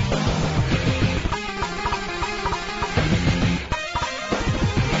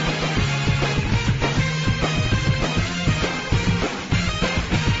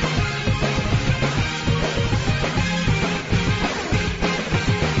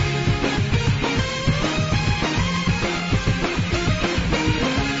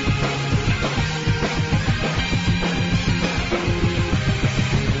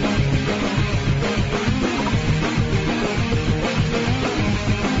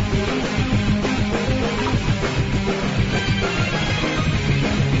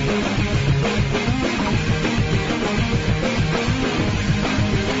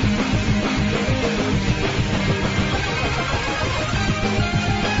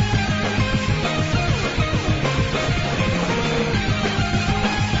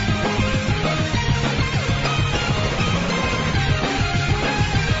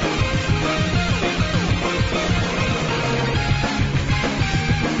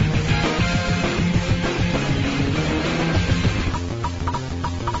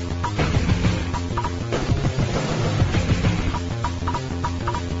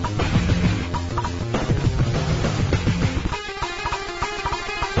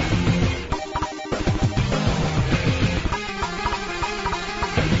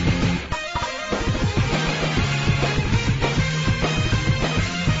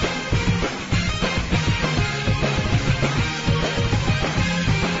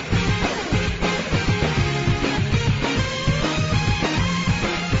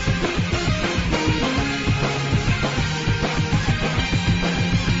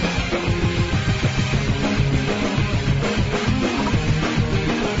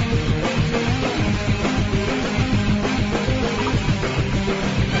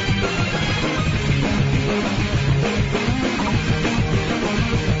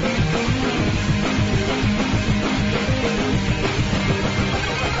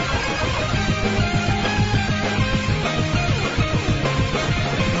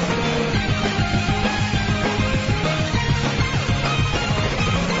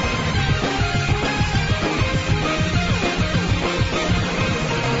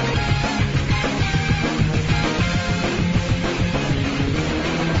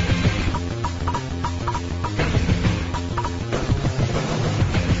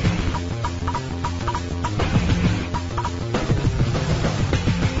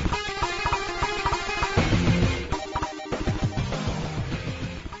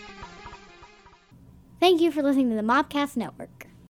 Thank you for listening to the Mopcast Network.